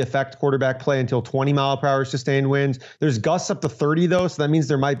doesn't really affect quarterback play until 20 mile per hour sustained winds. There's gusts up to 30 though, so that means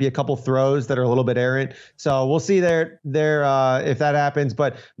there might be a couple throws that are a little bit errant. So we'll see there if that happens.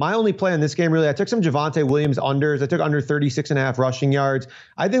 But my only play in this game, really, I took some Javonte Williams unders. I took under 36.5 rushing yards.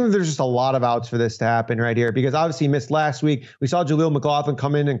 I think there's just a lot of outs for this to happen right here because obviously he missed last week. We saw Jaleel McLaughlin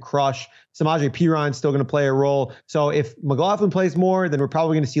come in and crush. Samaje Perine still going to play a role. So if McLaughlin plays more, then we're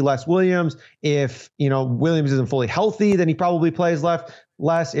probably going to see less Williams. If, Williams isn't fully healthy, then he probably plays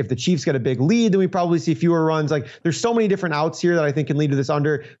less. If the Chiefs get a big lead, then we probably see fewer runs. Like there's so many different outs here that I think can lead to this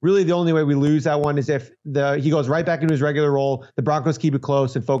under. Really, the only way we lose that one is if he goes right back into his regular role. The Broncos keep it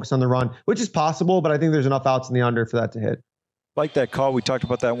close and focus on the run, which is possible, but I think there's enough outs in the under for that to hit. Like that call. We talked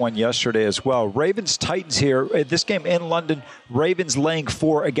about that one yesterday as well. Ravens-Titans here. This game in London, Ravens laying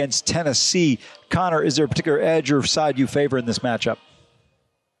 4 against Tennessee. Connor, is there a particular edge or side you favor in this matchup?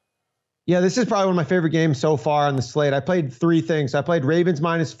 Yeah, this is probably one of my favorite games so far on the slate. I played three things. I played Ravens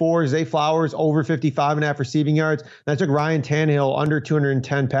 -4, Zay Flowers over 55.5 receiving yards. And I took Ryan Tannehill under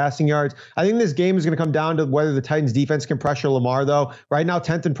 210 passing yards. I think this game is going to come down to whether the Titans defense can pressure Lamar, though. Right now,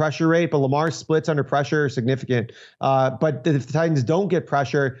 10th in pressure rate, but Lamar's splits under pressure are significant. But if the Titans don't get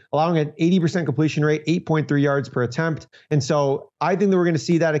pressure, allowing an 80% completion rate, 8.3 yards per attempt. And so I think that we're going to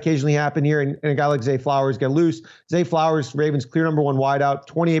see that occasionally happen here, and a guy like Zay Flowers get loose. Zay Flowers, Ravens clear number one wideout,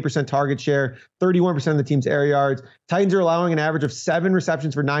 28% target share, 31% of the team's air yards. Titans are allowing an average of 7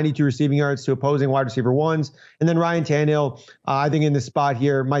 receptions for 92 receiving yards to opposing wide receiver ones. And then Ryan Tannehill, I think in this spot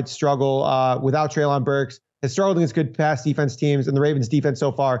here, might struggle without Treylon Burks. Has struggled against good pass defense teams, and the Ravens defense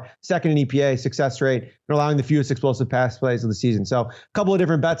so far, second in EPA success rate, and allowing the fewest explosive pass plays of the season. So a couple of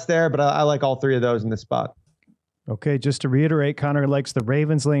different bets there, but I like all three of those in this spot. Okay, just to reiterate, Connor likes the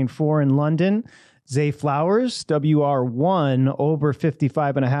Ravens lane 4 in London. Zay Flowers, WR1 over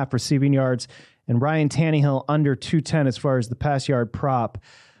 55.5 receiving yards, and Ryan Tannehill under 210 as far as the pass yard prop.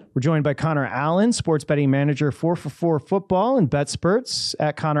 We're joined by Connor Allen, sports betting manager, 4for4 Football and BetSperts,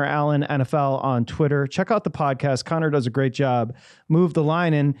 at Connor Allen NFL on Twitter. Check out the podcast. Connor does a great job. Move the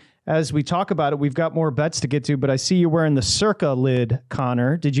line. And as we talk about it, we've got more bets to get to, but I see you wearing the Circa lid,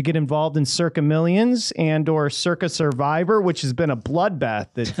 Connor. Did you get involved in Circa Millions and or Circa Survivor, which has been a bloodbath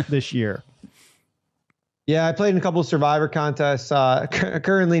this year? Yeah, I played in a couple of Survivor contests.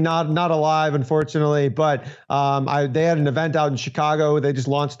 Currently not alive, unfortunately, but they had an event out in Chicago. They just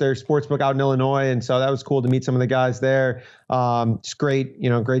launched their sportsbook out in Illinois, and so that was cool to meet some of the guys there. It's great,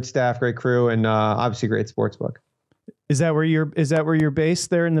 great staff, great crew, and obviously great sportsbook. Is that where you're based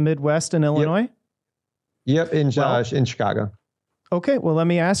there in the Midwest in Illinois? Yep, in Chicago. Okay, well, let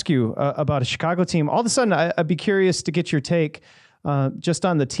me ask you about a Chicago team. All of a sudden, I'd be curious to get your take just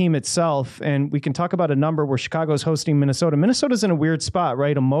on the team itself. And we can talk about a number where Chicago's hosting Minnesota. Minnesota's in a weird spot,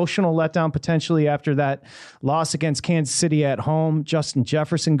 right? Emotional letdown potentially after that loss against Kansas City at home. Justin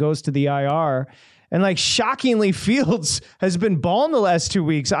Jefferson goes to the IR. And shockingly, Fields has been balling the last 2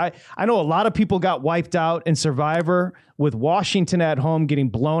 weeks. I know a lot of people got wiped out in Survivor with Washington at home getting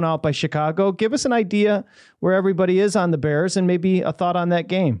blown out by Chicago. Give us an idea where everybody is on the Bears and maybe a thought on that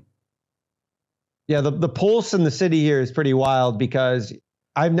game. Yeah, the pulse in the city here is pretty wild because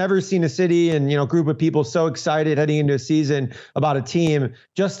I've never seen a city and group of people so excited heading into a season about a team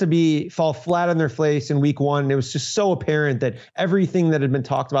just to fall flat on their face in week one. It was just so apparent that everything that had been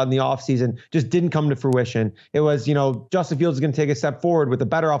talked about in the offseason just didn't come to fruition. It was, Justin Fields is going to take a step forward with a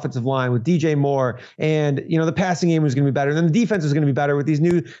better offensive line, with DJ Moore, and the passing game was going to be better. And then the defense was going to be better with these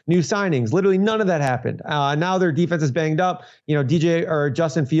new signings. Literally none of that happened. Now their defense is banged up.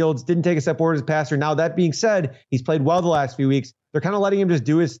 Justin Fields didn't take a step forward as a passer. Now that being said, he's played well the last few weeks. They're kind of letting him just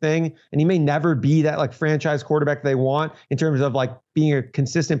do his thing, and he may never be that franchise quarterback they want in terms of being a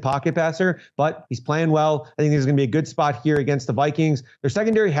consistent pocket passer, but he's playing well. I think there's going to be a good spot here against the Vikings. Their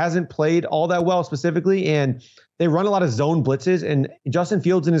secondary hasn't played all that well specifically, and they run a lot of zone blitzes, and Justin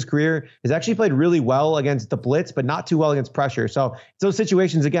Fields in his career has actually played really well against the blitz, but not too well against pressure. So it's those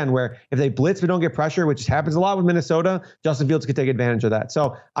situations, again, where if they blitz but don't get pressure, which happens a lot with Minnesota, Justin Fields could take advantage of that.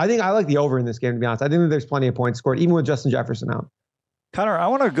 So I think I like the over in this game, to be honest. I think that there's plenty of points scored, even with Justin Jefferson out. Connor, I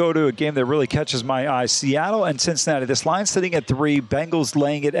want to go to a game that really catches my eye. Seattle and Cincinnati. This line sitting at 3, Bengals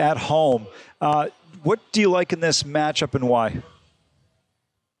laying it at home. What do you like in this matchup and why?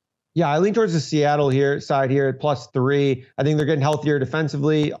 Yeah, I lean towards the Seattle side here at +3. I think they're getting healthier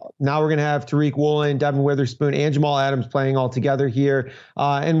defensively. Now we're going to have Tariq Woolen, Devin Witherspoon, and Jamal Adams playing all together here.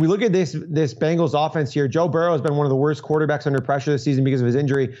 And we look at this Bengals offense here. Joe Burrow has been one of the worst quarterbacks under pressure this season because of his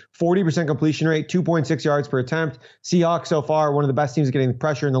injury. 40% completion rate, 2.6 yards per attempt. Seahawks so far, one of the best teams getting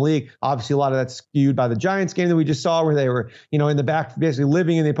pressure in the league. Obviously, a lot of that's skewed by the Giants game that we just saw where they were, in the back, basically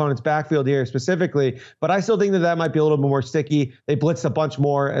living in the opponent's backfield here specifically. But I still think that might be a little bit more sticky. They blitzed a bunch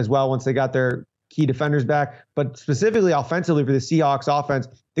more as well once they got their key defenders back. But specifically offensively for the Seahawks offense, I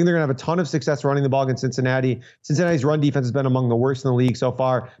think they're going to have a ton of success running the ball against Cincinnati. Cincinnati's run defense has been among the worst in the league so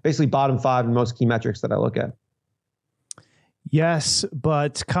far, basically bottom 5 in most key metrics that I look at. Yes,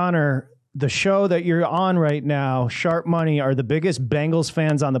 but Connor, the show that you're on right now, Sharp Money, are the biggest Bengals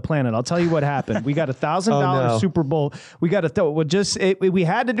fans on the planet. I'll tell you what happened. We got $1,000 Super Bowl. We got we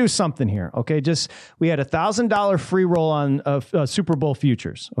had to do something here. Okay. We had $1,000 free roll on Super Bowl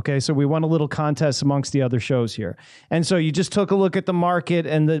futures. Okay. So we won a little contest amongst the other shows here. And so you just took a look at the market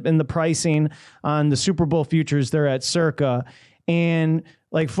and the pricing on the Super Bowl futures. They're at Circa. And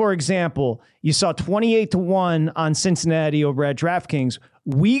for example, you saw 28-1 on Cincinnati over at DraftKings.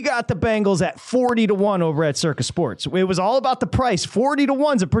 We got the Bengals at 40-1 over at Circa Sports. It was all about the price.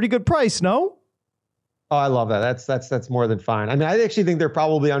 40-1 is a pretty good price, no? Oh, I love that. That's more than fine. I mean, I actually think they're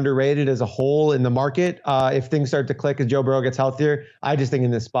probably underrated as a whole in the market. If things start to click as Joe Burrow gets healthier, I just think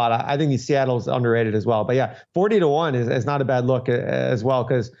in this spot, I think Seattle's underrated as well. But yeah, 40-1 is not a bad look as well,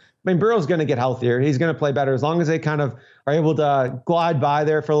 because I mean, Burrow's going to get healthier. He's going to play better as long as they kind of are able to glide by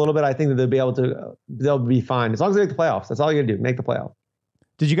there for a little bit. I think that they'll be fine as long as they make the playoffs. That's all you got to do, make the playoffs.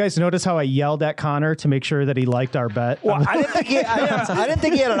 Did you guys notice how I yelled at Connor to make sure that he liked our bet? Well, I didn't think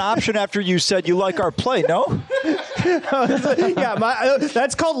he had an option after you said you like our play. No. Yeah,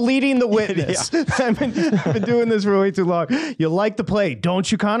 that's called leading the witness. Yeah. I've been doing this for way too long. You like the play,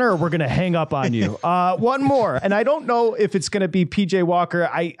 don't you, Connor? Or we're gonna hang up on you. One more, and I don't know if it's gonna be PJ Walker.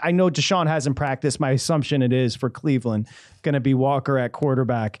 I know Deshaun hasn't practiced. My assumption it is for Cleveland. Going to be Walker at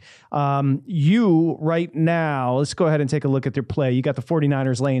quarterback. You right now, let's go ahead and take a look at their play. You got the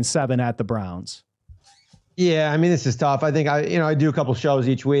 49ers laying 7 at the Browns. Yeah, I mean, this is tough. I think I do a couple shows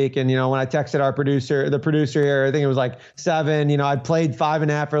each week, and when I texted the producer here, I think it was like 7. I played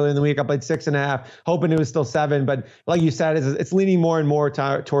 5.5 earlier in the week. I played 6.5, hoping it was still 7. But like you said, it's leaning more and more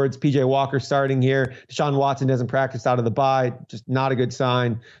towards PJ Walker starting here. Deshaun Watson doesn't practice out of the bye, just not a good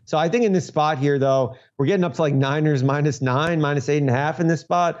sign. So I think in this spot here, though, we're getting up to like Niners -9, -8.5 in this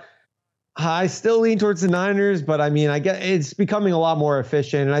spot. I still lean towards the Niners, but I mean, I get it's becoming a lot more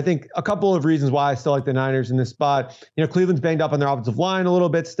efficient. And I think a couple of reasons why I still like the Niners in this spot. Cleveland's banged up on their offensive line a little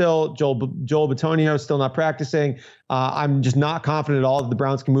bit still. Joel Bitonio still not practicing. I'm just not confident at all that the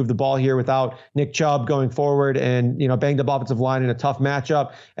Browns can move the ball here without Nick Chubb going forward and, banged up offensive line in a tough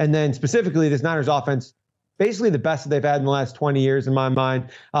matchup. And then specifically this Niners offense, basically the best that they've had in the last 20 years in my mind.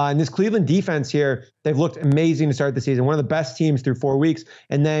 And this Cleveland defense here, they've looked amazing to start the season. One of the best teams through 4 weeks.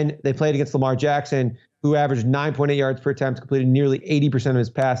 And then they played against Lamar Jackson, who averaged 9.8 yards per attempt, completed nearly 80% of his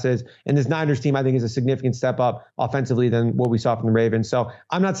passes. And this Niners team, I think, is a significant step up offensively than what we saw from the Ravens. So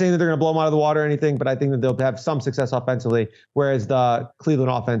I'm not saying that they're going to blow them out of the water or anything, but I think that they'll have some success offensively, whereas the Cleveland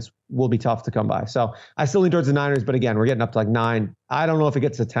offense will be tough to come by. So I still lean towards the Niners, but again, we're getting up to like 9. I don't know if it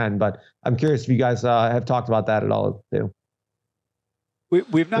gets to 10, but I'm curious if you guys have talked about that at all too.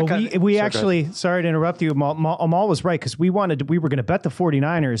 We've not. Sorry to interrupt you. Amal was right because we were going to bet the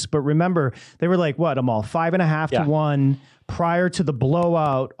 49ers, but remember they were like what, Amal, 5.5 to 1 prior to the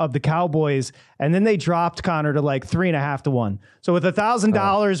blowout of the Cowboys, and then they dropped Connor to like 3.5 to 1. So with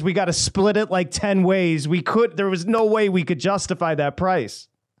 $1,000, we got to split it like 10 ways. There was no way we could justify that price.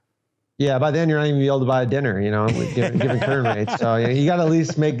 Yeah, by then you're not even be able to buy a dinner, given current rates. So you got to at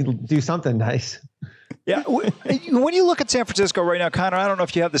least do something nice. Yeah, when you look at San Francisco right now, Connor, I don't know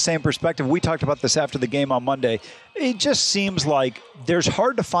if you have the same perspective. We talked about this after the game on Monday. It just seems like there's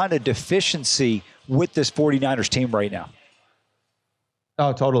hard to find a deficiency with this 49ers team right now.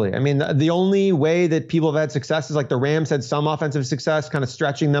 Oh, totally. I mean, the only way that people have had success is like the Rams had some offensive success, kind of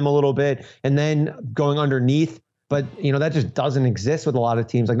stretching them a little bit and then going underneath. But, that just doesn't exist with a lot of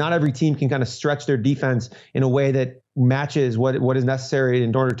teams. Like not every team can kind of stretch their defense in a way that matches what is necessary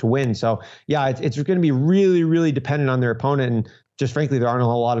in order to win. So, yeah, it's going to be really, really dependent on their opponent. And just frankly, there aren't a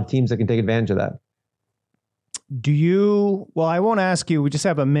whole lot of teams that can take advantage of that. I won't ask you. We just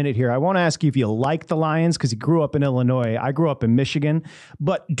have a minute here. I won't ask you if you like the Lions because you grew up in Illinois. I grew up in Michigan.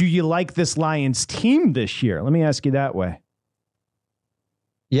 But do you like this Lions team this year? Let me ask you that way.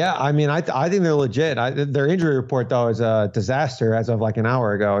 Yeah, I mean, I think they're legit. Their injury report, though, is a disaster as of like an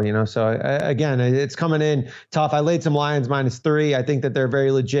hour ago, So, again, it's coming in tough. I laid some Lions -3. I think that they're very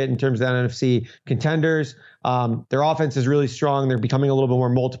legit in terms of the NFC contenders. Their offense is really strong. They're becoming a little bit more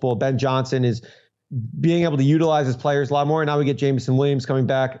multiple. Ben Johnson is being able to utilize his players a lot more. And now we get Jameson Williams coming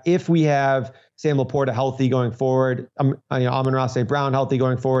back. If we have Sam Laporta healthy going forward, Amon-Ra St. Brown healthy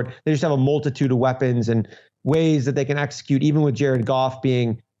going forward, they just have a multitude of weapons and ways that they can execute, even with Jared Goff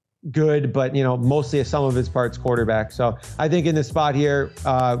being good, but mostly a sum of his parts quarterback. So I think in this spot here,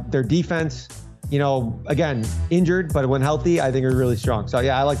 their defense, again, injured, but when healthy, I think are really strong. So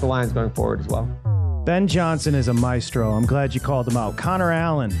yeah, I like the Lions going forward as well. Ben Johnson is a maestro. I'm glad you called him out. Connor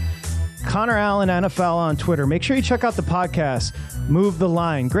Allen NFL on Twitter. Make sure you check out the podcast, Move the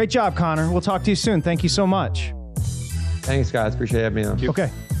Line. Great job, Connor. We'll talk to you soon. Thank you so much. Thanks, guys. Appreciate having me on.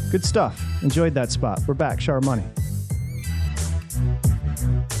 Okay. Good stuff. Enjoyed that spot. We're back. Sharp Money.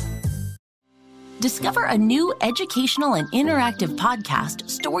 Discover a new educational and interactive podcast,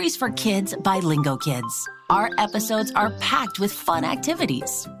 Stories for Kids by Lingo Kids. Our episodes are packed with fun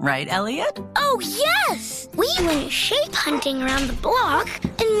activities. Right, Elliot? Oh, yes! We went shape hunting around the block,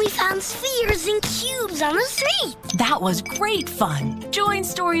 and we found spheres and cubes on the street. That was great fun. Join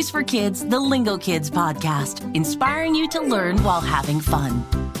Stories for Kids, the Lingo Kids podcast, inspiring you to learn while having fun.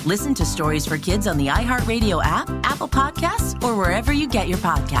 Listen to Stories for Kids on the iHeartRadio app, Apple Podcasts, or wherever you get your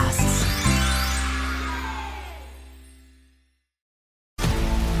podcasts.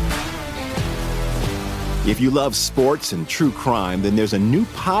 If you love sports and true crime, then there's a new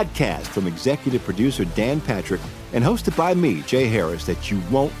podcast from executive producer Dan Patrick and hosted by me, Jay Harris, that you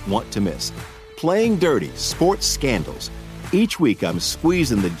won't want to miss. Playing Dirty: Sports Scandals. Each week, I'm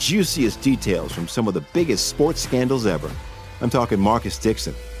squeezing the juiciest details from some of the biggest sports scandals ever. I'm talking Marcus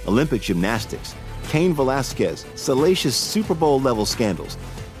Dixon, Olympic gymnastics, Cain Velasquez, salacious Super Bowl-level scandals.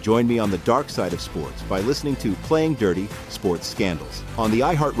 Join me on the dark side of sports by listening to Playing Dirty: Sports Scandals on the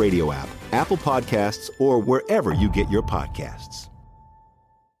iHeartRadio app, Apple Podcasts, or wherever you get your podcasts.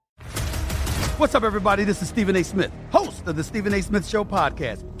 What's up, everybody? This is Stephen A. Smith, host of the Stephen A. Smith Show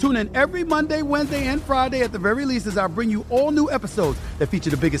podcast. Tune in every Monday, Wednesday, and Friday at the very least as I bring you all new episodes that feature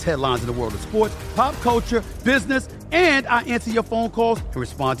the biggest headlines in the world of sports, pop culture, business, and I answer your phone calls and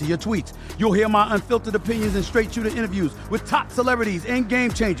respond to your tweets. You'll hear my unfiltered opinions and straight-shooter interviews with top celebrities and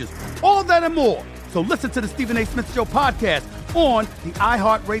game changers. All that and more. So listen to the Stephen A. Smith Show podcast on the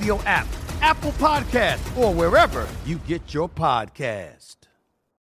iHeartRadio app, Apple Podcasts, or wherever you get your podcasts.